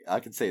that.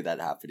 I can see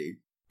that happening.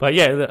 But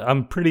yeah,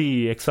 I'm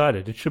pretty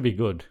excited. It should be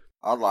good.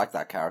 I like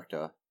that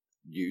character,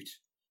 Newt.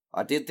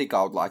 I did think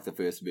I would like the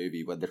first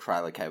movie when the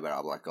trailer came out.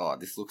 I'm like, oh,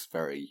 this looks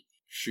very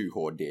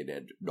shoehorned in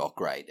and not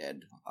great,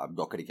 and I'm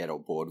not going to get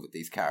on board with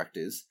these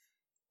characters.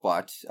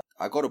 But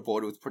I got on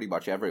board with pretty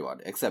much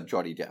everyone, except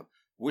Johnny Depp.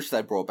 Wish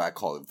they brought back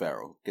Colin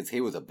Farrell, because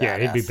he was a badass. Yeah,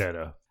 he'd be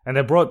better. And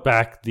they brought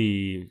back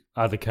the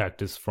other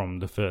characters from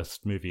the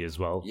first movie as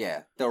well.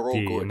 Yeah, they're all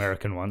good. The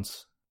American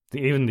ones.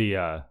 Even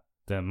the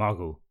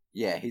Muggle.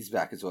 Yeah, he's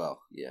back as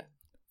well, yeah.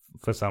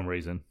 For some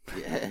reason.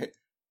 Yeah.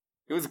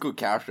 He was a good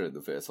character in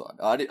the first one.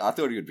 I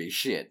thought he would be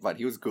shit, but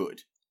he was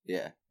good.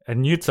 Yeah.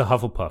 And Newt's a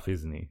Hufflepuff,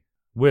 isn't he?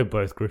 We're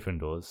both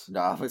Gryffindors.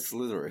 No, I'm a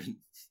Slytherin.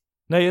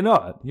 No, you're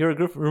not. You're a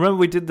Gryffindor. Remember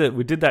we did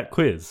that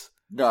quiz?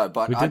 No,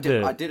 but I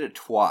did it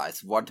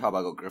twice. One time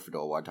I got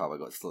Gryffindor, one time I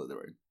got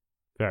Slytherin.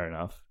 Fair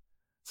enough.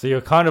 So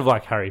you're kind of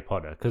like Harry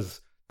Potter,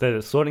 because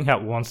the Sorting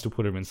Hat wants to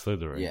put him in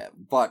Slytherin. Yeah,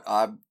 but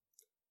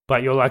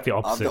But you're like the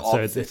opposite.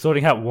 So the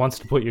Sorting Hat wants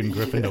to put you in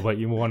Gryffindor, but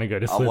you want to go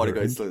to Slytherin. I want to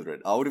go Slytherin.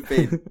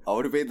 I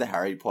would have been the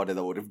Harry Potter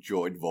that would have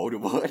joined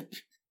Voldemort.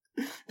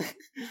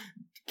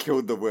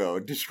 Killed the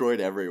world,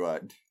 destroyed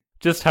everyone.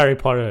 Just Harry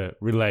Potter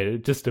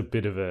related, just a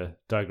bit of a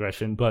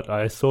digression, but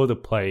I saw the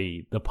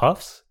play The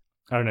Puffs.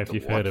 I don't know if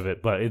you've heard of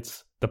it, but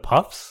it's The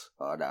Puffs.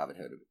 Oh, no, I haven't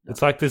heard of it. No.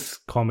 It's like this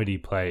comedy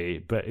play,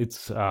 but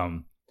it's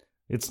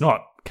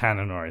not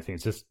canon or anything.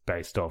 It's just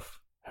based off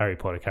Harry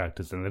Potter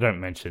characters, and they don't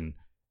mention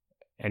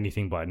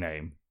anything by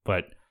name.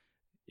 But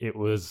it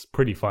was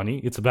pretty funny.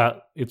 It's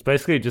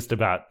basically just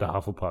about the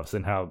Hufflepuffs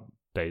and how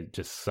they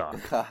just suck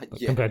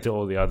compared to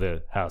all the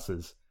other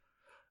houses.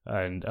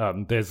 And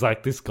there's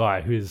like this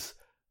guy who's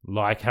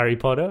like Harry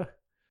Potter,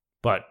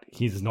 but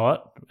he's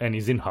not, and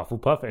he's in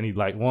Hufflepuff, and he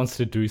like wants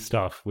to do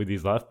stuff with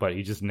his life, but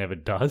he just never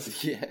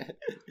does. Yeah.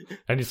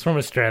 And he's from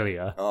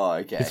Australia. Oh,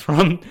 okay.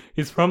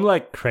 He's from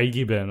like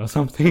Craigieburn or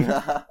something.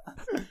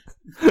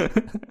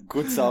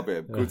 Good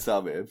suburb.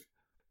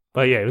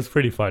 But yeah, it was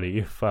pretty funny.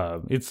 If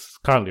it's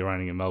currently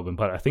running in Melbourne,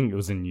 but I think it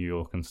was in New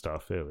York and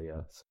stuff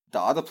earlier.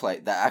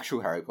 The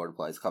actual Harry Potter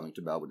play is coming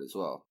to Melbourne as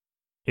well.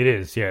 It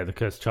is, yeah, The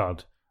Cursed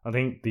Child. I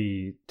think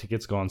the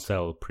tickets go on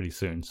sale pretty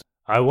soon.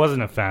 I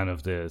wasn't a fan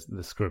of the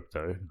script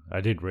though.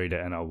 I did read it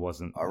and I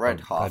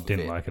read half of it. I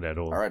didn't like it at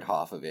all. I read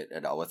half of it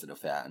and I wasn't a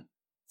fan.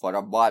 But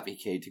I might be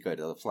keen to go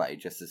to the play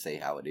just to see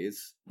how it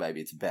is.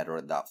 Maybe it's better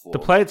in that form. The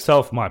play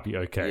itself might be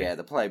okay. Yeah,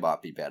 the play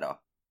might be better.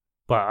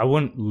 But I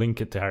wouldn't link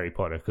it to Harry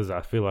Potter because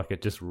I feel like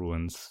it just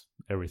ruins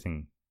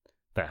everything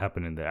that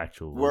happened in the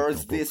actual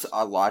Whereas this, books.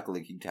 I like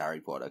linking to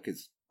Harry Potter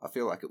because I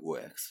feel like it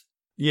works.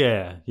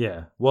 Yeah.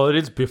 Well, it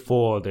is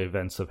before the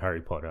events of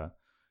Harry Potter.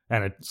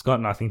 And it's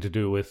got nothing to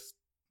do with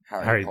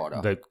Harry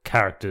Potter. The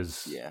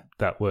characters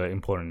that were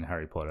important in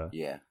Harry Potter.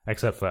 Yeah.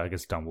 Except for, I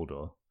guess,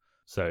 Dumbledore.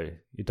 So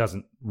it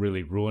doesn't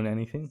really ruin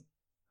anything.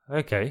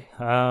 Okay.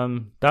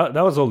 That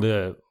was all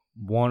the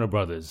Warner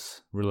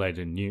Brothers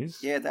related news.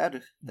 Yeah, they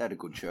had a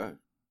good show.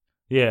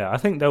 Yeah, I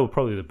think they were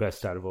probably the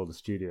best out of all the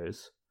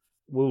studios.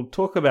 We'll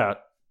talk about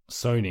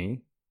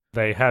Sony.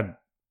 They had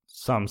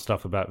some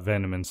stuff about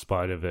Venom and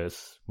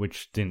Spider-Verse,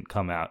 which didn't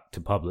come out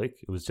to public.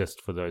 It was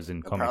just for those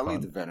in Comic-Con.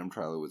 Apparently the Venom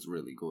trailer was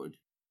really good.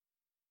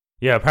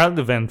 Yeah, apparently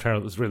the Venom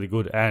trailer was really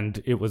good,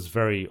 and it was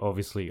very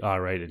obviously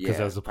R-rated, because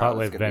there was a part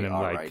where Venom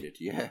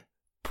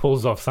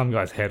pulls off some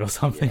guy's head or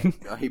something.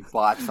 Yeah. No, he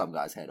bites some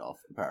guy's head off,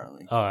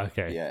 apparently. Oh,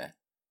 okay. Yeah.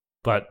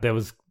 But there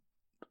was...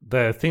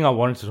 The thing I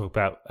wanted to talk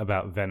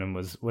about Venom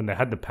was when they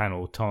had the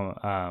panel,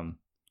 Tom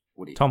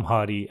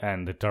Hardy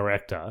and the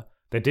director,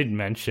 they did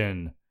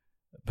mention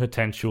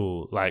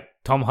potential, like,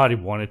 Tom Hardy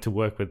wanted to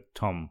work with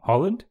Tom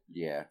Holland.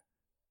 Yeah.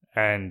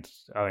 And,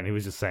 he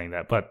was just saying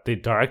that. But the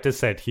director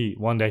said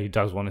one day he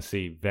does want to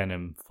see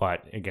Venom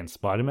fight against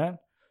Spider-Man.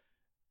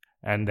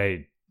 And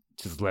they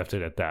just left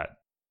it at that.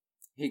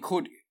 He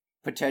could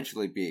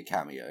potentially be a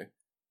cameo.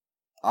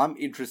 I'm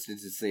interested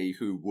to see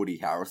who Woody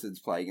Harrelson's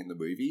playing in the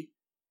movie.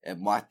 And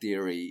my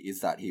theory is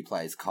that he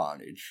plays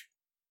Carnage.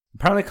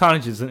 Apparently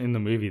Carnage isn't in the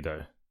movie,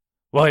 though.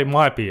 Well, it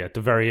might be at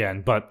the very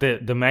end, but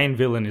the main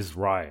villain is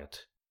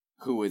Riot.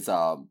 Who is,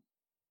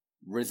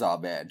 Riz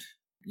Ahmed.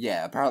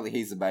 Yeah, apparently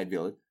he's the main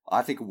villain.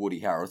 I think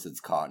Woody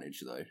Harrelson's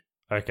Carnage, though.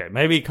 Okay,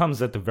 maybe he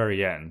comes at the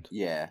very end.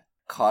 Yeah.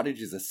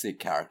 Carnage is a sick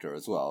character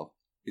as well.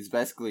 He's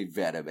basically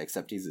Venom,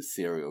 except he's a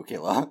serial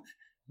killer.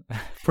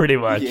 Pretty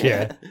much,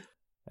 yeah.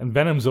 And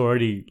Venom's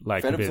already,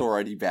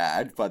 already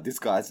bad, but this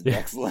guy's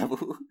next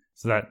level.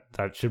 So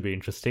that should be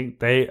interesting.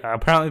 They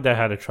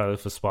had a trailer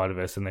for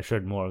Spider-Verse, and they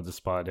showed more of the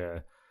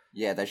Spider...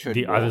 Yeah, they showed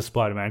other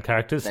Spider-Man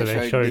characters.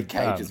 They showed Nick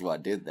Cage's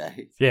one, didn't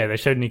they? Yeah, they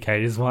showed Nick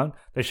Cage's one.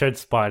 They showed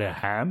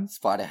Spider-Ham.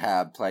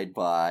 Spider-Ham, played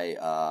by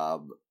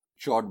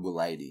John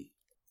Mulaney.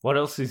 What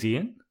else is he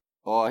in?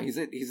 Oh, he's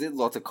in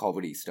lots of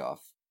comedy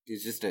stuff.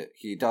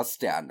 He does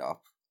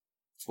stand-up.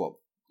 It's what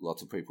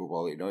lots of people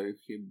probably know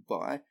him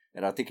by.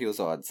 And I think he was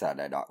on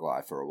Saturday Night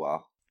Live for a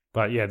while.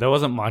 But yeah, there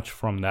wasn't much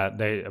from that.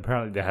 They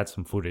had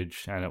some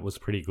footage, and it was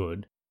pretty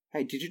good.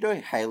 Hey, did you know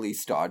Haley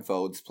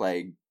Steinfeld's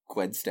playing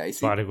Gwen Stacy?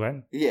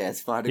 Spider-Gwen? Yeah,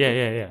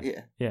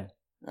 Spider-Gwen. Yeah.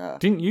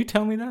 Didn't you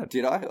tell me that?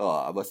 Did I?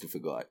 Oh, I must have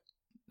forgot.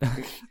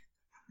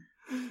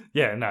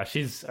 Yeah, no,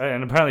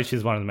 and apparently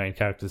she's one of the main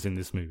characters in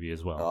this movie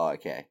as well. Oh,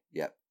 okay.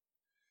 Yep.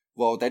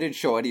 Well, they didn't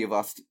show any of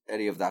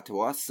that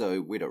to us,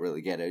 so we don't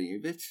really get any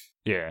of it.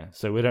 Yeah,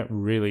 so we don't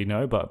really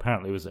know, but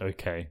apparently it was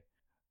okay.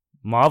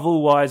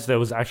 Marvel-wise, there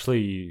was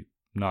actually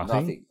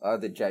nothing. Other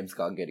than James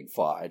Gunn getting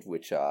fired,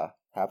 which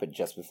happened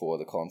just before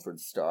the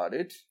conference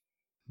started.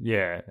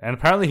 Yeah, and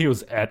apparently he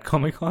was at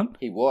Comic-Con.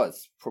 He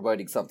was,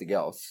 promoting something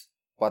else,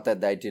 but then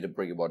they didn't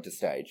bring him onto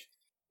stage.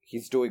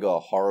 He's doing a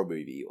horror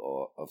movie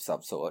of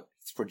some sort.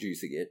 He's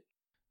producing it.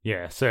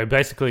 Yeah, so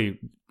basically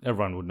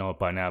everyone would know it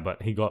by now,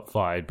 but he got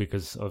fired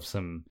because of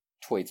some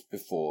Tweets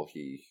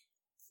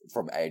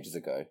from ages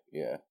ago,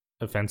 yeah.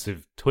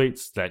 offensive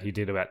tweets that he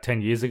did about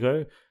 10 years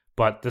ago.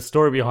 But the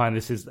story behind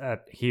this is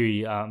that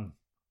he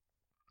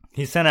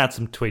sent out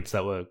some tweets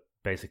that were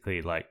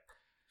basically like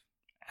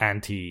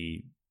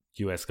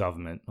anti-US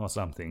government or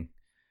something.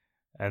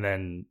 And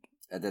then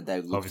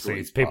they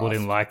obviously people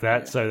didn't like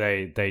that, so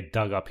they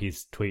dug up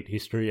his tweet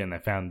history and they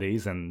found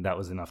these, and that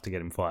was enough to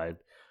get him fired.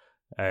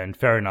 And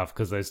fair enough,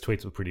 because those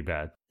tweets were pretty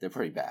bad. They're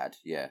pretty bad,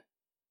 yeah.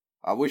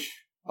 I wish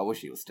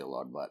he was still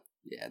on, but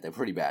yeah, they're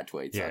pretty bad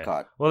tweets. Yeah. I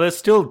can't. Well, there's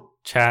still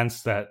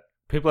chance that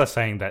people are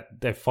saying that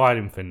they fired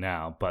him for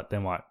now, but they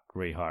might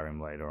rehire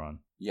him later on.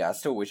 Yeah, I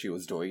still wish he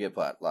was doing it,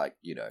 but like,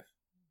 you know,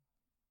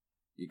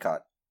 you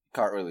can't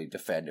really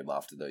defend him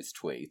after those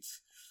tweets.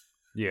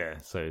 Yeah,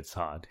 so it's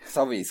hard.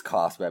 Some of his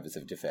cast members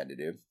have defended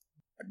him.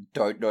 I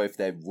don't know if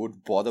they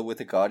would bother with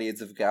the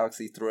Guardians of the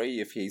Galaxy 3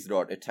 if he's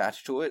not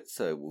attached to it,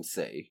 so we'll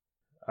see.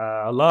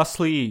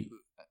 Lastly,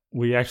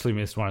 we actually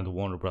missed one of the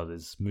Warner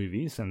Brothers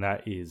movies, and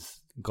that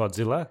is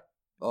Godzilla.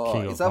 Oh,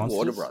 King is of that Monsters.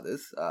 Warner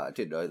Brothers? I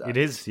didn't know that. It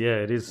is, yeah,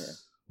 it is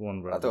Yeah. Warner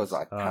I Brothers. thought it was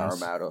like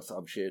Paramount or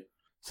some shit.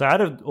 So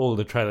out of all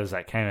the trailers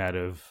that came out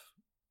of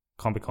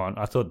Comic-Con,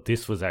 I thought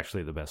this was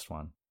actually the best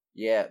one.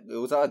 Yeah, it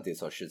was either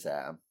this or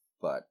Shazam,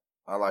 but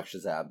I like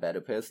Shazam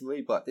better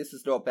personally, but this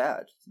is not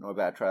bad. It's not a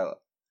bad trailer.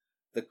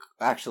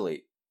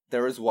 Actually,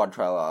 there is one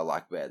trailer I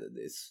like better than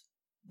this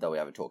that we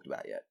haven't talked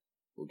about yet.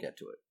 We'll get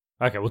to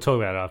it. Okay, we'll talk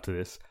about it after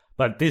this.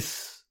 But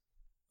this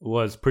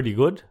was pretty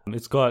good.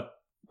 It's got,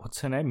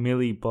 what's her name?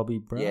 Millie Bobby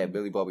Brown? Yeah,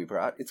 Millie Bobby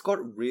Brown. It's got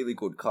a really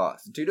good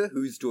cast. Do you know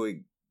who's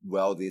doing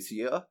well this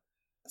year?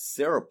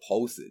 Sarah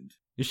Paulson.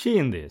 Is she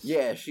in this?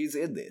 Yeah, she's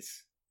in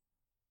this.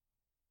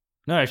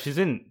 No, she's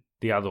in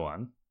the other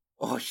one.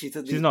 Oh, she's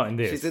not in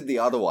this. She's in the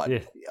other one. Yeah,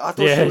 I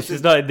thought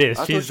she's not in this.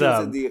 I She's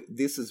thought she was in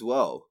this as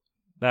well.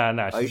 No,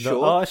 Are you she's not.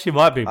 sure? Oh, she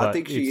might be, but I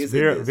think she it's is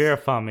in this. Vera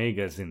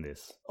Farmiga's in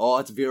this. Oh,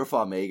 it's Vera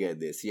Farmiga in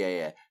this.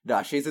 Yeah.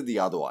 Nah, she's in the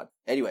other one.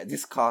 Anyway,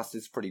 this cast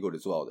is pretty good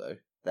as well, though.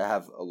 They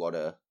have a lot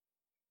of...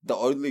 The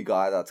only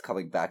guy that's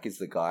coming back is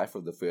the guy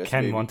from the first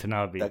Ken movie.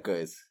 Watanabe. That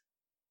goes,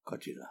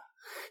 Godzilla.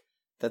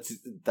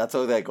 That's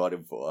all they got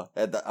him for.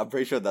 And I'm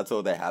pretty sure that's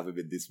all they have him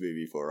in this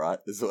movie for, right?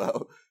 As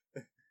well.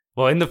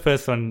 Well, in the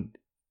first one,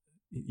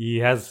 he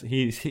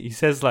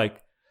says,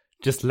 like,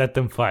 just let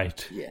them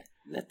fight. Yeah,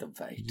 let them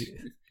fight.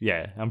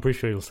 Yeah, I'm pretty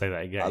sure he'll say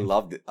that again.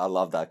 I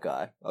love that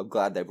guy. I'm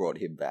glad they brought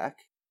him back.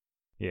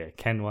 Yeah,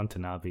 Ken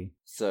Watanabe.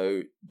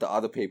 So the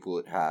other people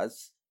it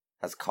has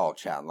Kyle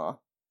Chandler.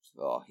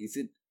 Oh,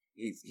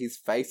 his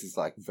face is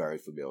like very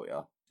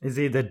familiar. Is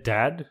he the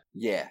dad?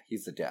 Yeah,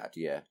 he's the dad.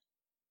 Yeah,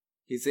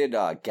 he's in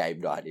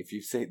Game Night. If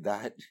you've seen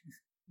that.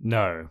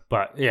 No,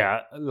 but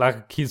yeah,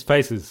 like his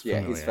face is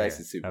familiar. Yeah, his face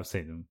is super. I've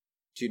seen him.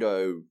 Do you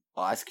know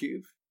Ice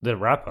Cube? The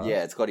rapper?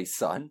 Yeah, it's got his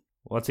son.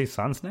 What's his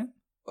son's name?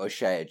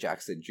 O'Shea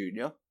Jackson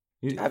Jr.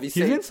 He's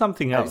in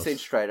something else. Have you seen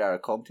Straight Outta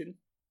Compton?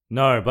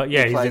 No, but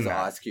yeah, he plays in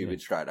that. Ice Cube in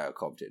Straight Outta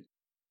Compton.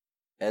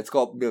 And it's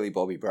got Millie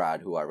Bobby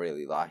Brown, who I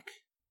really like.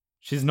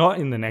 She's not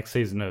in the next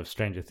season of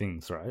Stranger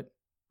Things, right?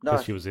 No,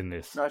 Because she was in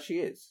this. No, she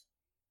is.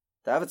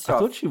 They haven't I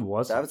started. thought she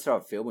was. They haven't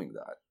started filming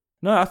that.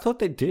 No, I thought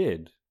they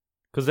did.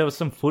 Because there was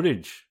some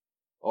footage.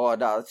 Oh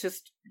no, it's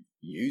just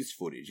used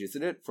footage,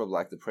 isn't it? From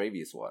like the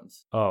previous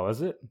ones. Oh,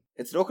 is it?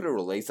 It's not going to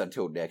release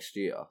until next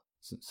year.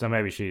 So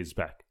maybe she is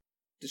back.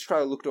 This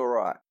trailer looked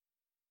alright.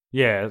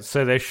 Yeah,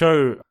 so they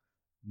show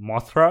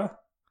Mothra,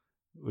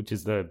 which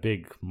is the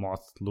big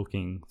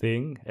moth-looking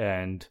thing,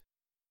 and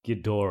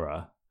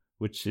Ghidorah,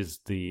 which is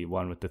the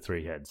one with the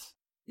 3 heads.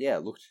 Yeah,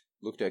 it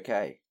looked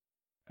okay.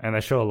 And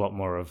they show a lot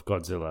more of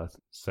Godzilla,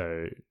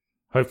 so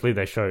hopefully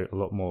they show a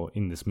lot more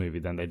in this movie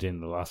than they did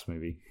in the last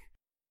movie.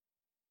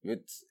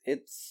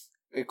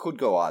 It could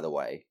go either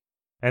way.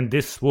 And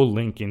this will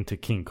link into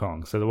King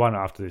Kong. So the one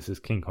after this is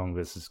King Kong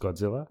versus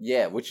Godzilla.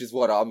 Yeah, which is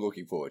what I'm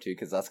looking forward to,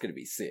 because that's going to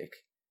be sick.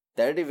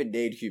 They don't even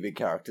need human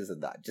characters in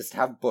that. Just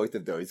have both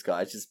of those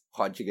guys just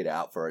punching it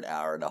out for an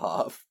hour and a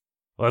half.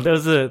 Well,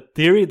 there's a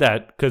theory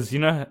that, because you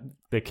know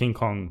the King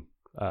Kong,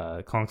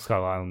 Kong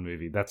Skull Island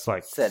movie, that's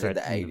like set in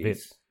the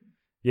 80s.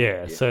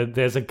 Yeah, so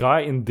there's a guy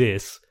in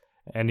this,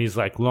 and he's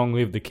like, long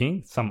live the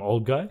king, some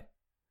old guy.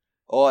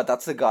 Oh,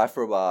 that's the guy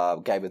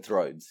from Game of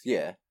Thrones,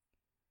 yeah.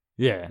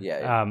 Yeah.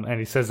 Yeah. And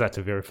he says that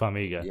to Vera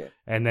Farmiga. Yeah.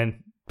 And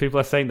then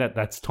people are saying that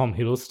that's Tom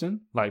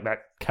Hiddleston. Like, that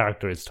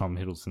character is Tom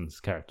Hiddleston's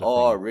character.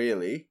 Oh,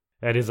 really?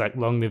 It is like,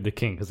 long live the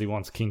king, because he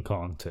wants King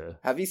Kong to...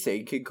 Have you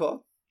seen King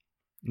Kong?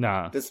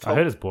 Nah, I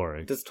heard it's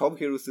boring. Does Tom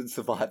Hiddleston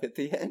survive at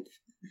the end?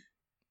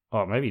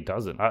 Oh, maybe he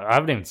doesn't. I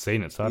haven't even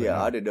seen it, so I don't know.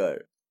 I don't know.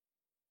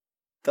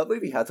 That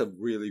movie has a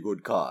really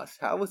good cast.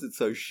 How was it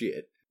so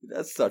shit?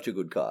 That's such a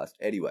good cast.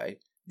 Anyway,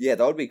 yeah,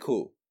 that would be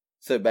cool.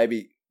 So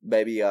maybe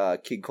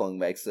King Kong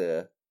makes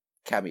a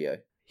cameo.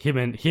 Him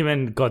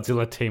and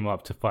Godzilla team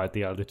up to fight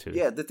the other two.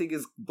 Yeah, the thing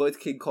is, both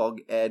King Kong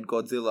and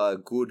Godzilla are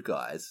good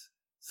guys.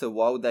 So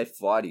why would they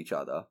fight each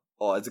other?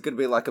 Oh, is it going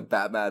to be like a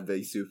Batman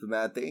v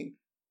Superman thing?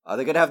 Are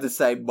they going to have the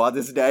same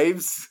mother's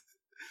names?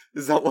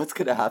 Is that what's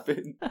gonna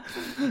happen?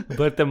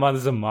 But the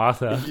mother's a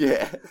Martha.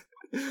 Yeah.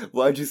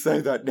 Why'd you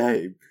say that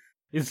name?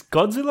 Is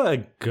Godzilla a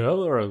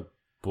girl or a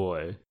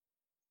boy?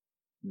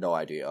 No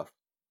idea.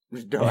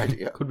 No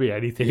idea. Could be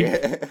anything.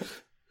 Yeah.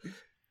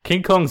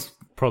 King Kong's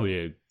probably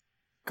a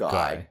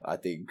Guy, I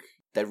think.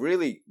 They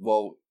really,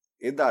 well,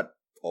 in that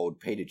old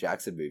Peter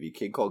Jackson movie,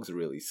 King Kong's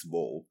really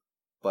small.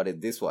 But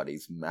in this one,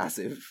 he's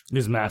massive.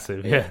 He's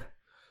massive, yeah.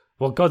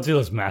 Well,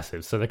 Godzilla's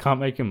massive, so they can't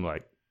make him,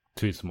 like,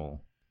 too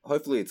small.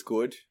 Hopefully it's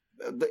good.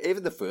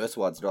 Even the first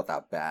one's not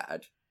that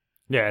bad.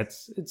 Yeah,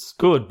 it's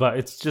good, but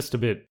it's just a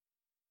bit...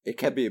 It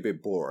can be a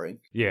bit boring.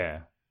 Yeah.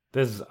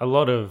 There's a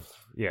lot of,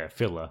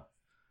 filler.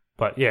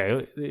 But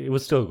yeah, it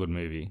was still a good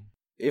movie.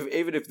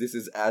 Even if this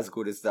is as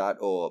good as that,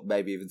 or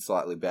maybe even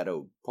slightly better,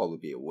 it'll probably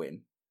be a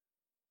win.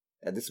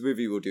 And this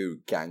movie will do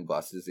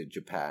gangbusters in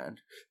Japan.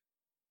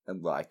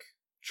 And, like,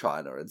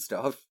 China and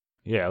stuff.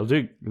 Yeah,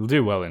 it'll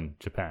do well in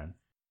Japan.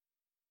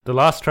 The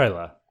last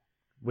trailer,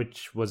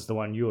 which was the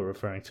one you were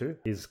referring to,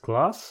 is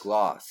Glass.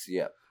 Glass,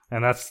 yeah.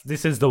 And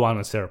this is the one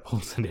with Sarah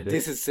Paulson in it.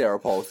 This is Sarah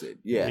Paulson,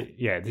 yeah.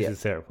 Yeah, this is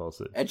Sarah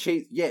Paulson. And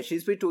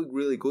she's been doing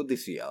really good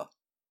this year.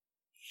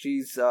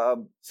 She's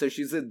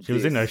she's in She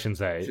was in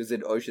Ocean's 8. She was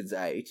in Ocean's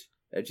 8,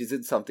 and she's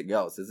in something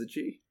else, isn't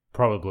she?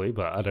 Probably,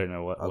 but I don't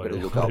know what it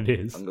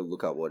is. I'm gonna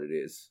look up what it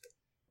is.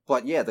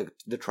 But yeah,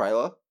 the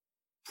trailer,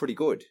 pretty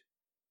good.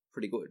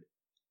 Pretty good.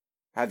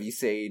 Have you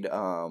seen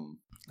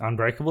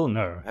Unbreakable?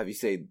 No. Have you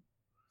seen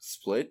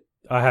Split?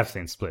 I have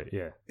seen Split,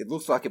 yeah. It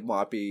looks like it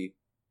might be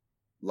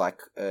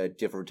like a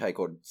different take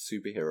on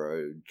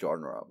superhero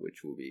genre,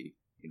 which will be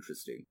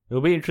interesting.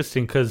 It'll be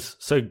interesting because,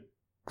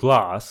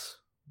 Glass,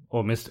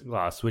 or Mr.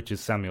 Glass, which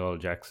is Samuel L.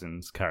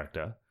 Jackson's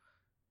character,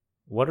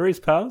 what are his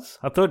powers?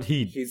 I thought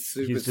he's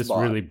just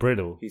smart. really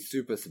brittle. He's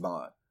super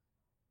smart.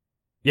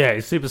 Yeah,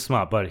 he's super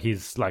smart, but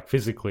he's like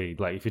physically,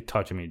 like if you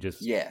touch him, he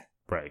just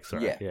breaks,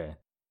 right? Yeah.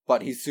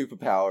 But his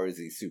superpower is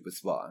he's super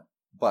smart,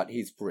 but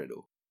he's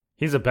brittle.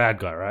 He's a bad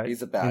guy, right?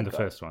 He's a bad guy. In the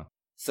first one.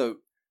 So,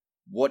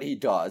 what he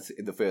does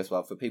in the first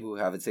one, for people who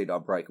haven't seen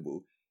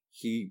Unbreakable,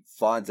 he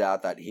finds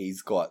out that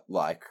he's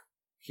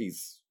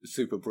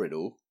super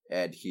brittle,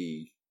 and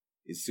he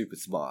is super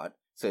smart.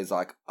 So he's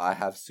like, I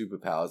have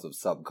superpowers of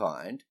some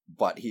kind,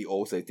 but he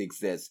also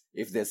thinks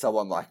if there's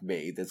someone like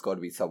me, there's got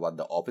to be someone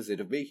the opposite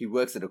of me. He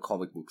works at a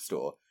comic book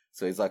store,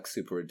 so he's like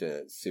super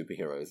into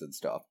superheroes and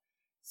stuff.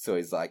 So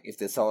he's like, if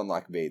there's someone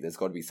like me, there's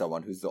got to be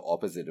someone who's the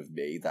opposite of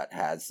me that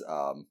has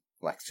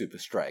like super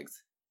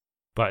strength.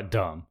 But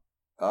dumb.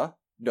 Huh?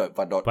 No,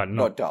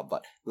 not dumb,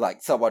 but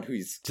like someone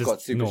who's just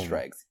got super normal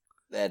strength.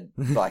 And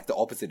like the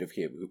opposite of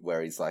him,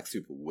 where he's like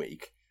super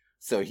weak.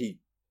 So his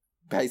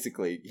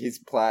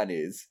plan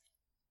is,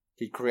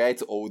 he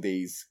creates all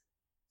these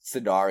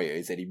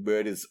scenarios and he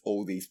murders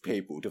all these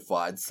people to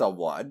find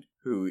someone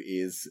who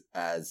is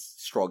as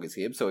strong as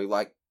him. So he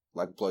like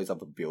blows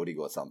up a building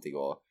or something,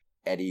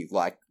 and he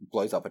like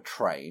blows up a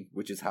train,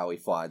 which is how he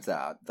finds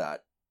out that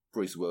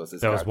Bruce Willis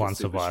is one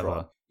super survivor.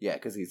 Strong. Yeah,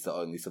 because he's the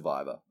only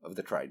survivor of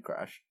the train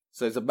crash.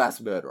 So he's a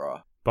mass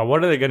murderer. But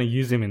what are they going to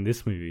use him in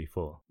this movie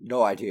for?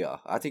 No idea.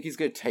 I think he's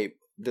going to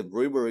the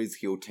rumor is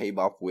he'll team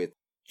up with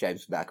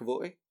James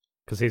McAvoy.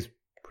 Because he's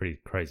pretty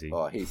crazy.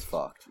 Oh, he's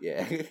fucked,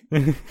 yeah.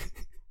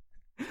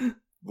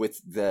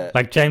 With the...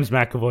 Like James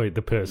McAvoy,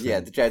 the person. Yeah,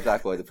 the James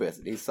McAvoy, the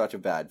person. He's such a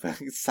bad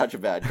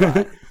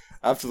guy.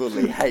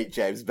 Absolutely hate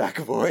James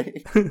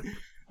McAvoy.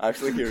 I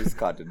actually hear he's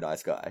kind of a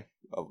nice guy.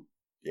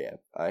 Yeah,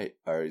 I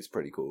he's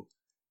pretty cool.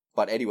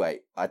 But anyway,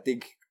 I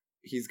think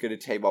he's going to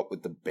team up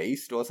with the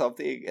Beast or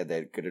something, and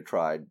they're going to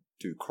try and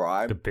do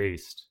crime. The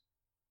Beast.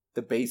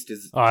 The Beast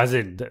is... Oh, as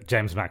in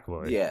James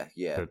McAvoy.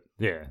 Yeah.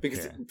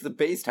 Because the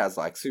Beast has,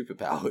 like,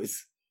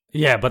 superpowers.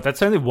 Yeah, but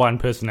that's only one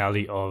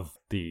personality of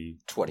the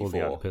 24. All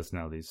the other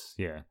personalities,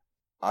 yeah.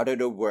 I don't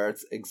know where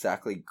it's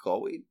exactly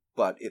going,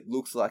 but it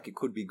looks like it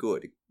could be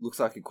good. It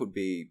looks like it could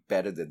be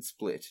better than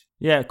Split.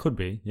 Yeah, it could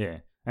be, yeah.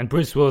 And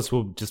Bruce Willis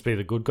will just be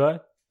the good guy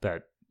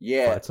that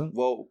fights him?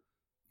 Well,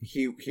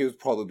 he would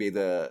probably be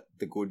the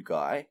good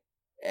guy.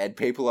 And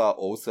people are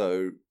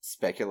also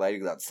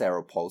speculating that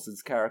Sarah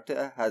Paulson's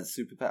character has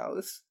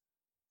superpowers.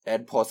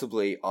 And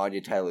possibly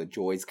Anya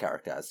Taylor-Joy's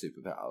character has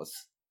superpowers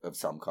of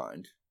some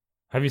kind.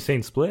 Have you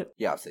seen Split?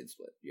 Yeah, I've seen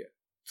Split, yeah.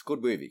 It's a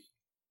good movie.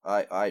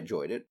 I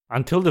enjoyed it.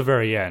 Until the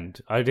very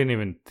end, I didn't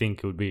even think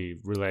it would be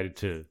related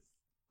to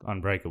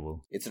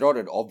Unbreakable. It's not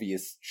an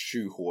obvious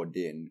shoehorned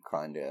in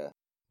kind of...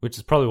 Which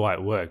is probably why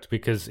it worked,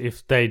 because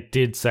if they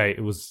did say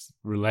it was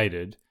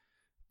related,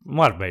 it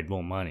might have made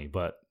more money,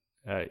 but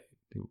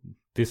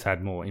this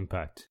had more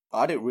impact.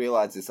 I didn't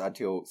realize this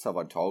until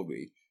someone told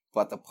me,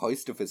 but the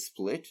poster for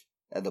Split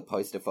and the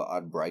poster for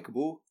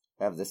Unbreakable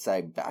have the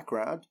same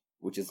background,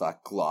 which is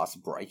like glass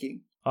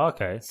breaking.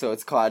 Okay. So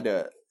it kind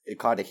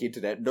of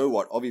hinted at, no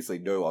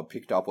one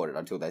picked up on it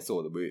until they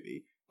saw the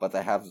movie, but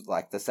they have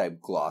like the same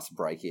glass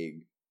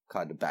breaking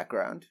kind of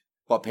background.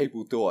 But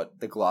people thought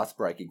the glass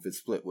breaking for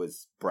Split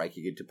was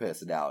breaking into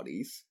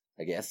personalities,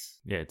 I guess.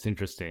 Yeah, it's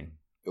interesting.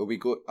 It'll be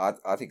good.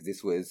 I think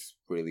this was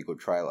really good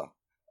trailer.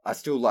 I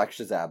still like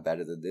Shazam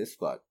better than this,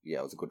 but yeah,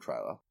 it was a good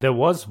trailer. There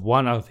was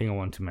one other thing I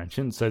want to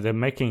mention. So they're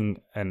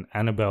making an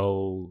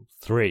Annabelle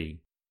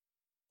 3.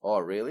 Oh,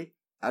 really?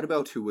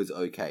 Annabelle 2 was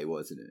okay,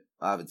 wasn't it?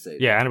 I haven't seen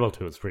it. Yeah, Annabelle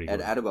 2 was pretty good.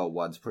 And Annabelle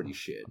 1's pretty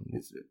shit,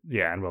 isn't it?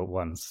 Yeah, Annabelle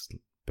 1's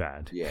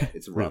bad. Yeah,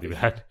 it's really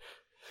rubbish. bad.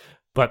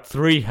 But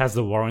 3 has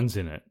the Warrens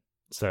in it.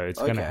 So it's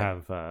going to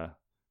Okay. have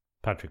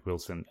Patrick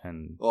Wilson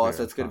and... Oh, Vera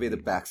so it's going to be the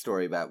Farmiga.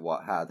 backstory about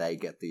how they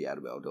get the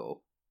Annabelle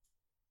doll.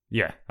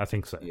 Yeah, I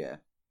think so. Yeah.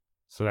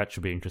 So that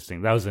should be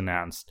interesting. That was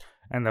announced.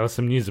 And there was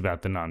some news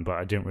about The Nun, but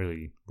I didn't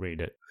really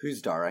read it.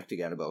 Who's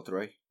directing Annabelle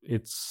 3?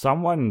 It's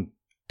someone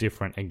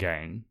different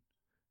again.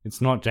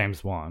 It's not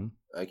James Wan,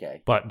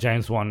 Okay. but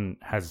James Wan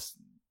has,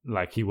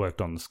 he worked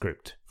on the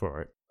script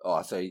for it.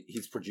 Oh, so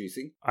he's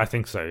producing? I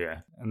think so,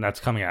 yeah. And that's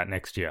coming out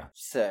next year.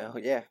 So,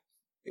 yeah,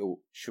 it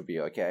should be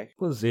okay.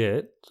 Was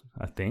it,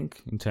 I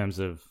think, in terms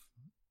of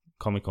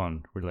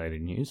Comic-Con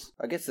related news.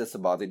 I guess there's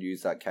some other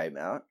news that came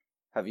out.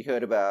 Have you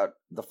heard about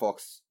the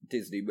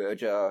Fox-Disney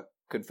merger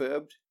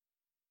confirmed?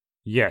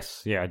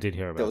 Yes, yeah, I did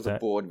hear about There was that. a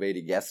board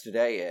meeting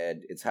yesterday,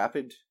 and it's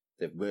happened.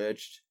 They've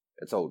merged.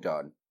 It's all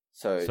done.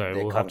 So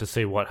we'll have to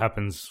see what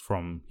happens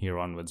from here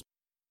onwards.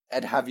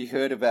 And have you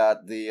heard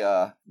about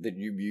the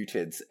New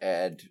Mutants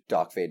and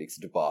Dark Phoenix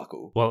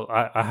debacle? Well,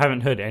 I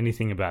haven't heard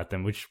anything about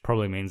them, which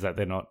probably means that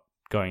they're not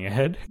going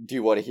ahead. Do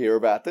you want to hear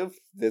about them?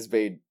 There's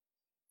been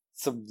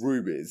some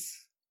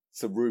rumors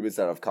that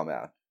have come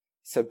out.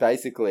 So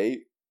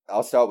basically,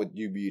 I'll start with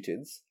New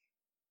Mutants.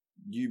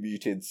 New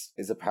Mutants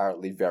is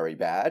apparently very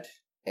bad,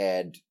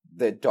 and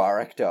the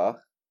director,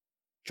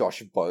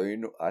 Josh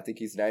Bone, I think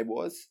his name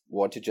was,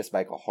 wanted to just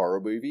make a horror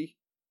movie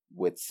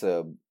with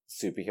some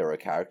superhero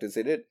characters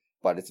in it,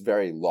 but it's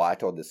very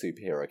light on the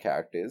superhero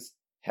characters,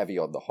 heavy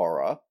on the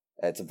horror,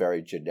 and it's a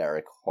very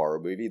generic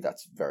horror movie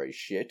that's very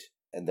shit,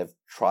 and they've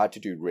tried to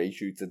do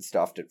reshoots and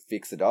stuff to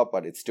fix it up,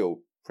 but it's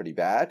still pretty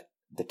bad.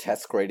 The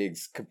test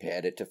screenings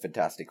compared it to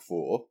Fantastic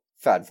Four,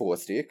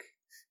 Fantastic.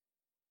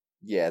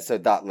 Yeah, so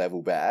that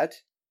level bad.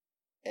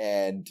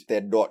 And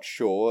they're not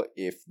sure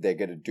if they're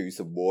going to do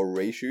some more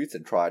reshoots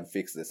and try and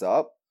fix this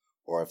up,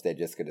 or if they're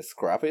just going to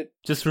scrap it.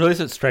 Just release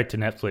it straight to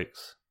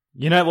Netflix.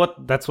 You know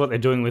what? That's what they're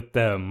doing with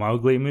the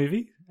Mowgli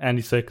movie,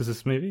 Andy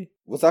Serkis' movie.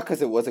 Was that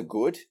because it wasn't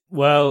good?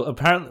 Well,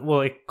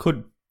 apparently, it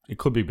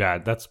could be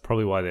bad. That's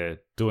probably why they're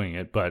doing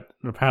it. But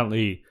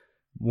apparently,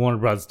 Warner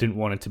Bros. Didn't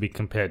want it to be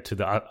compared to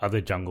the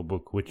other Jungle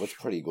Book, which was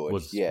pretty good.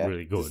 Was yeah,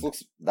 really good.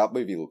 That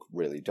movie looked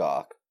really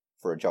dark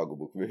for a Jungle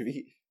Book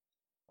movie.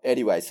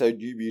 Anyway, so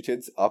New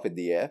Mutants up in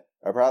the air.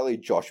 Apparently,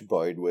 Josh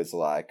Bone was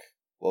what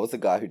was the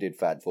guy who did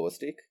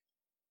Fantastic?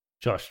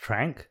 Josh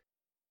Trank.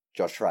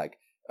 Josh Trank.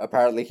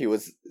 Apparently, he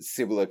was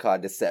similar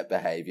kind of set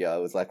behavior.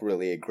 It was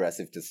really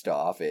aggressive to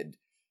staff and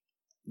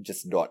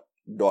just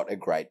not a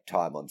great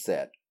time on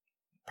set.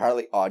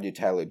 Apparently, Anya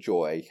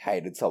Taylor-Joy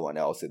hated someone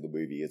else in the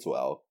movie as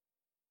well,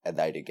 and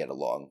they didn't get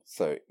along,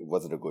 so it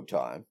wasn't a good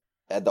time.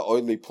 And the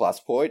only plus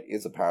point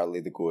is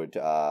apparently the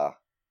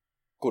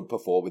good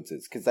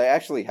performances, because they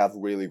actually have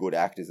really good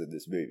actors in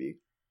this movie.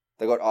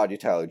 They got Anya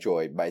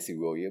Taylor-Joy, Macy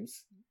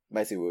Williams.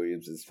 Macy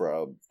Williams is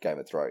from Game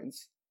of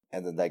Thrones.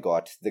 And then they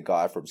got the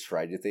guy from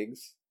Stranger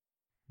Things.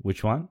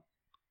 Which one?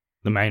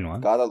 The main one?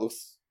 The guy that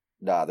looks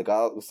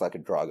like a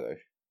Drago.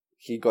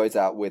 He goes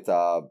out with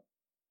the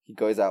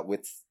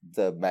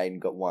main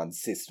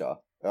one's sister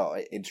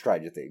in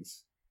Stranger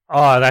Things.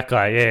 Oh, that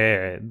guy,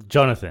 yeah.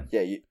 Jonathan.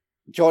 Yeah,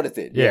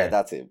 Jonathan. Yeah,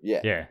 that's him.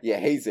 Yeah,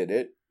 he's in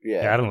it.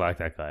 Yeah, I don't like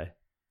that guy.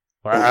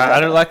 Well, I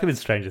don't like him in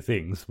Stranger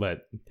Things,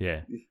 but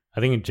yeah. I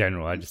think in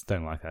general, I just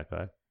don't like that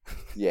guy.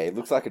 Yeah, he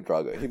looks like a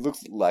Drago. He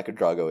looks like a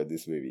Drago in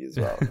this movie as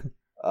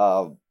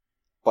well.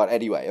 But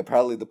anyway,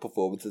 apparently the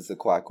performances are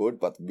quite good,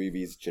 but the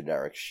movie is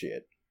generic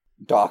shit.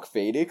 Dark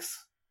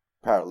Phoenix,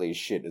 apparently is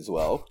shit as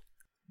well.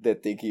 They're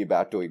thinking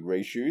about doing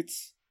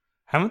reshoots.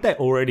 Haven't they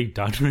already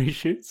done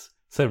reshoots?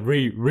 So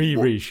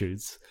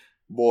reshoots.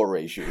 More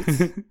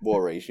reshoots.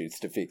 More reshoots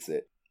to fix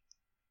it.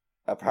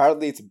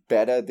 Apparently it's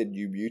better than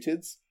New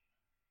Mutants,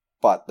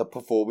 but the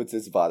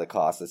performances by the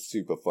cast are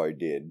super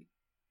phoned in,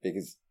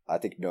 because I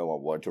think no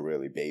one wanted to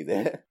really be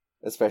there.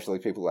 Especially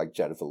people like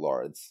Jennifer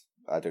Lawrence.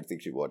 I don't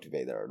think she'd want to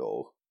be there at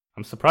all.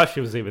 I'm surprised she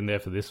was even there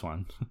for this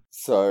one.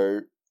 So,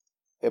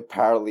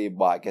 apparently it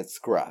might get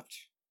scrapped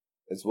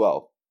as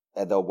well.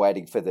 And they're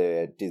waiting for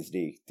the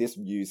Disney. This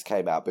news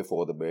came out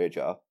before the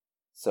merger.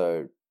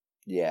 So,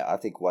 yeah, I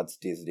think once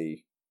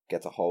Disney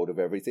gets a hold of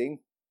everything,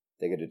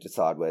 they're going to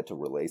decide whether to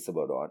release them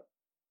or not.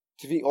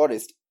 To be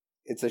honest,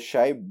 it's a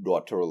shame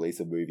not to release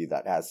a movie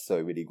that has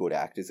so many good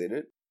actors in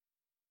it.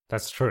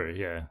 That's true,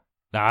 yeah.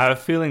 Now, I have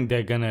a feeling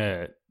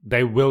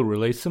they will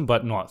release them,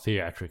 but not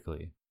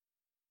theatrically.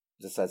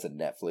 Just as a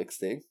Netflix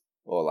thing?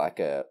 Or like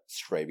a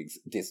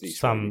Disney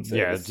streaming service?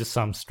 Yeah, just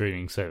some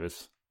streaming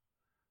service.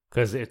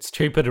 Because it's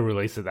cheaper to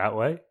release it that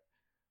way.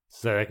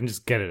 So they can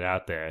just get it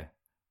out there.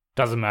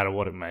 Doesn't matter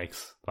what it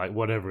makes. Like,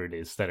 whatever it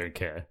is, they don't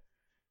care.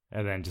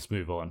 And then just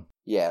move on.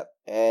 Yeah,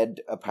 and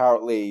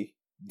apparently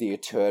The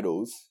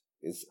Eternals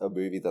is a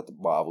movie that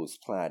Marvel's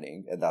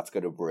planning, and that's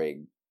going to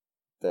bring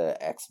the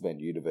X-Men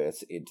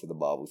universe into the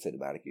Marvel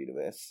Cinematic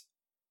Universe.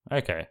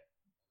 Okay.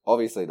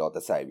 Obviously not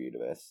the same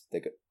universe.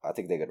 I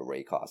think they're going to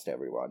recast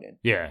everyone in.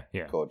 Yeah.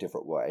 Go a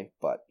different way.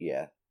 But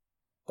yeah,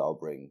 they'll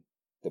bring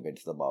them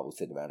into the Marvel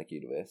Cinematic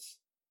Universe.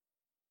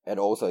 And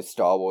also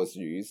Star Wars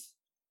news.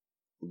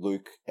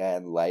 Luke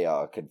and Leia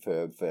are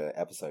confirmed for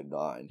Episode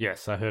 9.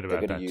 Yes, I heard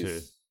about that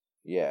too.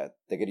 Yeah,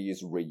 they're going to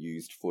use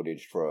reused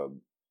footage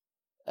from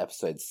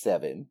Episode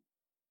 7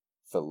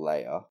 for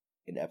Leia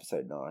in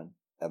Episode 9.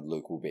 And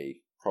Luke will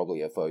be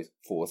probably a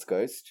Force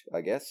ghost,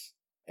 I guess.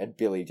 And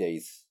Billy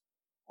D's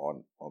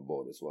on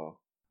board as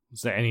well.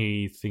 Was there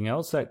anything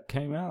else that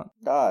came out?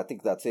 No, I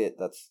think that's it.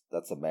 That's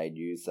the main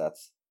news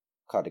that's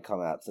kind of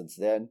come out since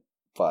then.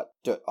 But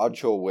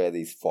unsure where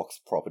these Fox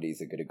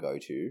properties are going to go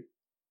to.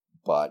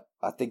 But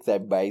I think they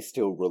may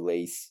still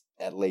release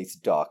at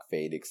least Dark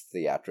Phoenix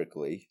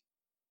theatrically.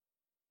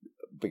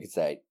 Because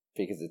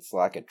it's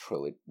like a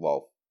trilogy.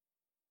 Well,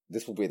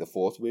 this will be the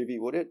fourth movie,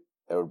 would it?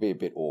 It would be a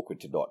bit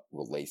awkward to not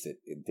release it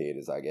in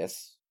theaters, I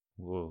guess.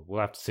 We'll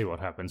have to see what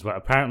happens. But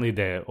apparently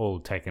they're all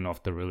taken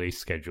off the release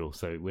schedule,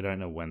 so we don't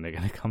know when they're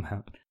going to come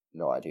out.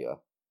 No idea.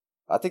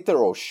 I think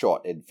they're all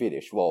shot and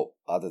finished, well,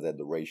 other than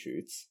the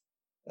reshoots.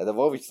 And they've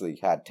obviously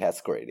had test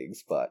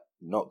screenings, but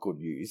not good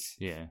news.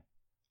 Yeah.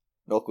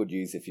 Not good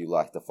news if you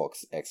like the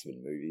Fox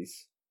X-Men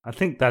movies. I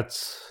think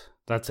that's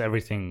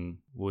everything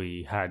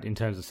we had in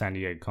terms of San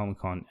Diego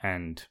Comic-Con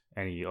and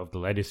any of the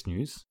latest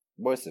news.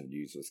 Most of the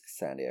news was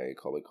San Diego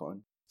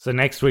Comic-Con. So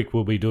next week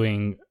we'll be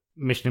doing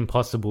Mission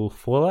Impossible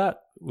Fallout,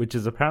 which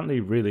is apparently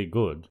really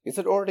good. Is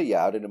it already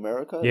out in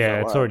America?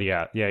 Yeah, it's already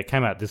out. Yeah, it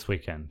came out this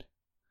weekend.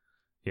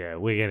 Yeah,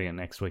 we're getting it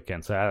next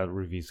weekend, so our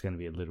review's going to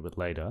be a little bit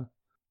later.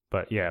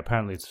 But yeah,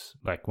 apparently it's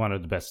like one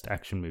of the best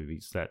action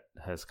movies that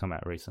has come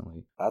out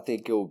recently. I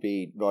think it will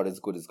be not as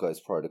good as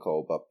Ghost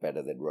Protocol, but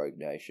better than Rogue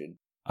Nation.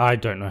 I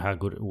don't know how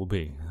good it will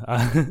be.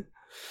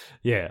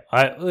 Yeah,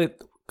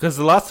 because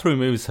the last three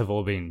movies have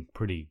all been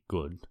pretty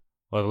good.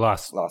 Well, the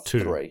last two.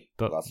 Three.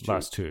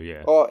 Last two,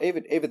 yeah. Oh,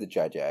 even the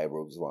J.J.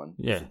 Abrams one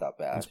isn't that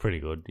bad. It's pretty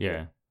good,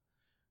 yeah.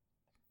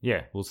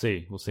 Yeah, we'll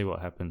see. We'll see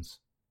what happens.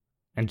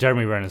 And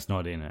Jeremy Renner's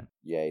not in it.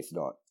 Yeah, he's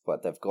not.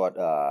 But they've got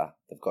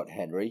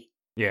Henry.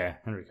 Yeah,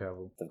 Henry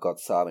Cavill. They've got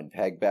Simon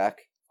Pegg back.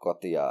 Got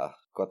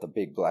the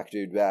big black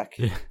dude back.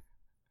 Yeah.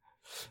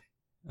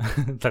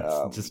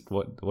 That's just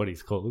what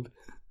he's called.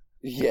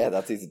 Yeah,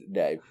 that's his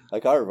name. I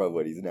can't remember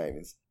what his name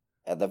is.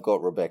 And they've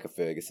got Rebecca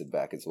Ferguson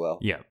back as well.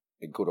 Yeah.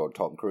 And good on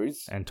Tom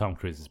Cruise. And Tom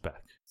Cruise is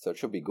back. So it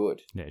should be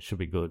good. Yeah, it should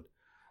be good.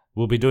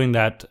 We'll be doing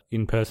that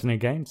in person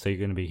again, so you're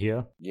going to be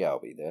here. Yeah, I'll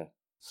be there.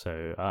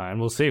 So, and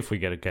we'll see if we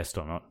get a guest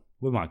or not.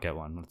 We might get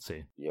one, let's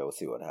see. Yeah, we'll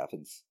see what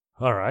happens.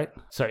 All right.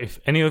 So if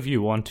any of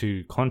you want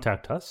to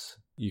contact us,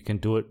 you can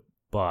do it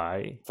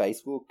by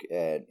Facebook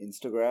and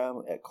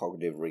Instagram at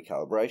Cognitive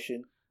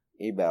Recalibration,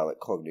 email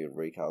at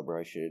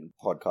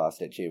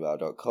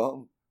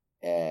cognitiverecalibrationpodcast@gmail.com,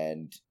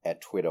 and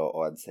at Twitter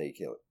on C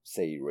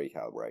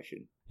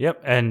Recalibration.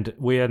 Yep, and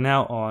we are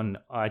now on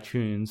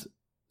iTunes,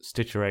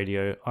 Stitcher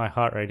Radio,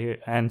 iHeartRadio,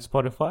 and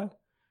Spotify.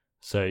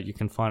 So you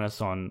can find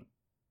us on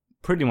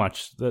pretty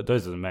much,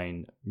 those are the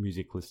main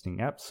music listening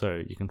apps,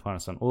 so you can find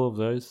us on all of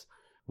those.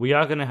 We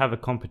are going to have a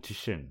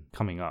competition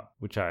coming up,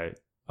 which I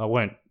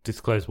won't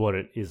disclose what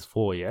it is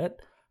for yet,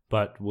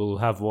 but we'll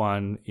have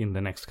one in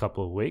the next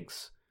couple of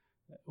weeks,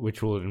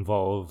 which will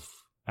involve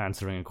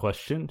answering a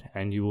question,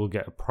 and you will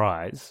get a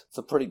prize. It's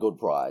a pretty good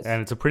prize.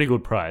 And it's a pretty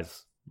good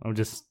prize. I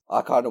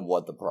kind of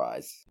want the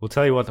prize. We'll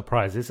tell you what the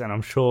prize is, and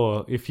I'm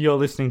sure if you're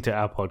listening to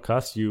our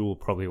podcast, you will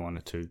probably want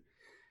it too.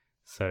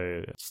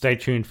 So stay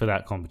tuned for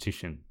that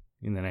competition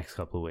in the next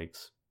couple of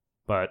weeks.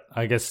 But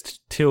I guess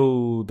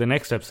till the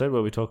next episode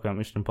where we talk about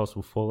Mission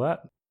Impossible Fallout.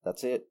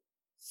 That's it.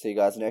 See you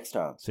guys next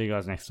time.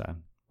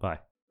 Bye.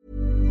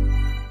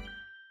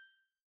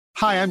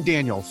 Hi, I'm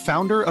Daniel,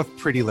 founder of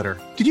Pretty Litter.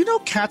 Did you know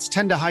cats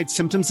tend to hide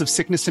symptoms of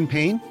sickness and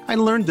pain? I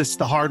learned this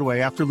the hard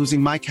way after losing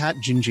my cat,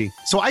 Gingy.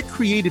 So I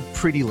created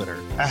Pretty Litter,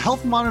 a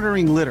health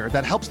monitoring litter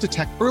that helps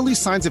detect early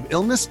signs of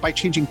illness by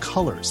changing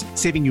colors,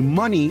 saving you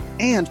money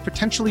and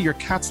potentially your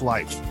cat's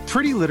life.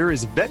 Pretty Litter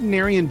is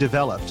veterinarian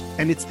developed,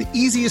 and it's the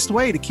easiest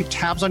way to keep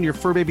tabs on your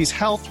fur baby's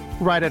health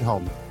right at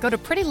home. Go to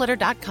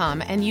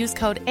prettylitter.com and use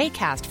code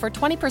ACAST for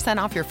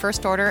 20% off your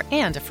first order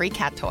and a free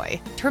cat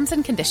toy. Terms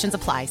and conditions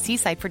apply. See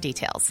site for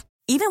details.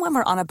 Even when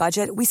we're on a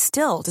budget, we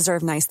still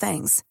deserve nice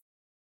things.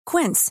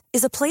 Quince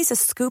is a place to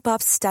scoop up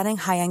stunning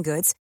high-end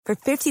goods for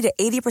 50 to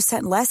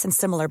 80% less than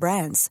similar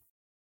brands.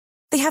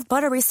 They have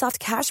buttery soft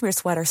cashmere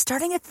sweaters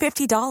starting at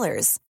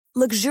 $50,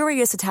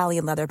 luxurious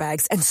Italian leather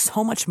bags, and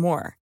so much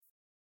more.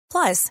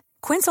 Plus,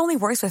 Quince only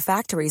works with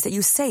factories that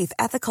use safe,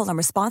 ethical, and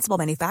responsible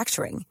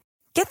manufacturing.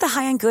 Get the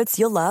high-end goods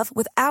you'll love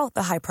without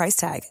the high price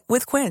tag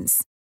with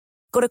Quince.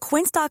 Go to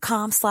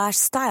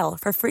quince.com/style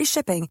for free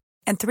shipping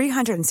and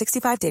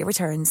 365-day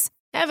returns.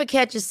 Ever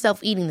catch yourself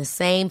eating the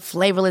same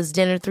flavorless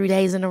dinner 3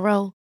 days in a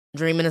row?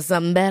 Dreaming of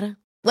something better?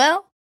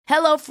 Well,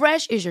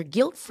 HelloFresh is your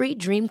guilt-free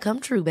dream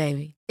come true,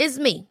 baby. It's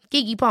me,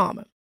 Keke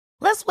Palmer.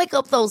 Let's wake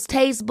up those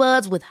taste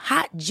buds with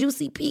hot,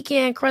 juicy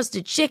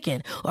pecan-crusted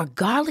chicken or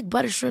garlic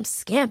butter shrimp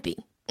scampi.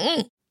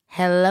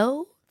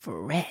 Hello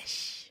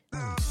Fresh.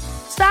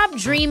 Stop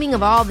dreaming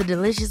of all the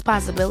delicious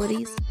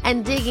possibilities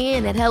and dig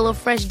in at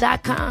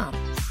HelloFresh.com.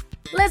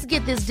 Let's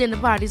get this dinner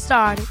party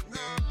started.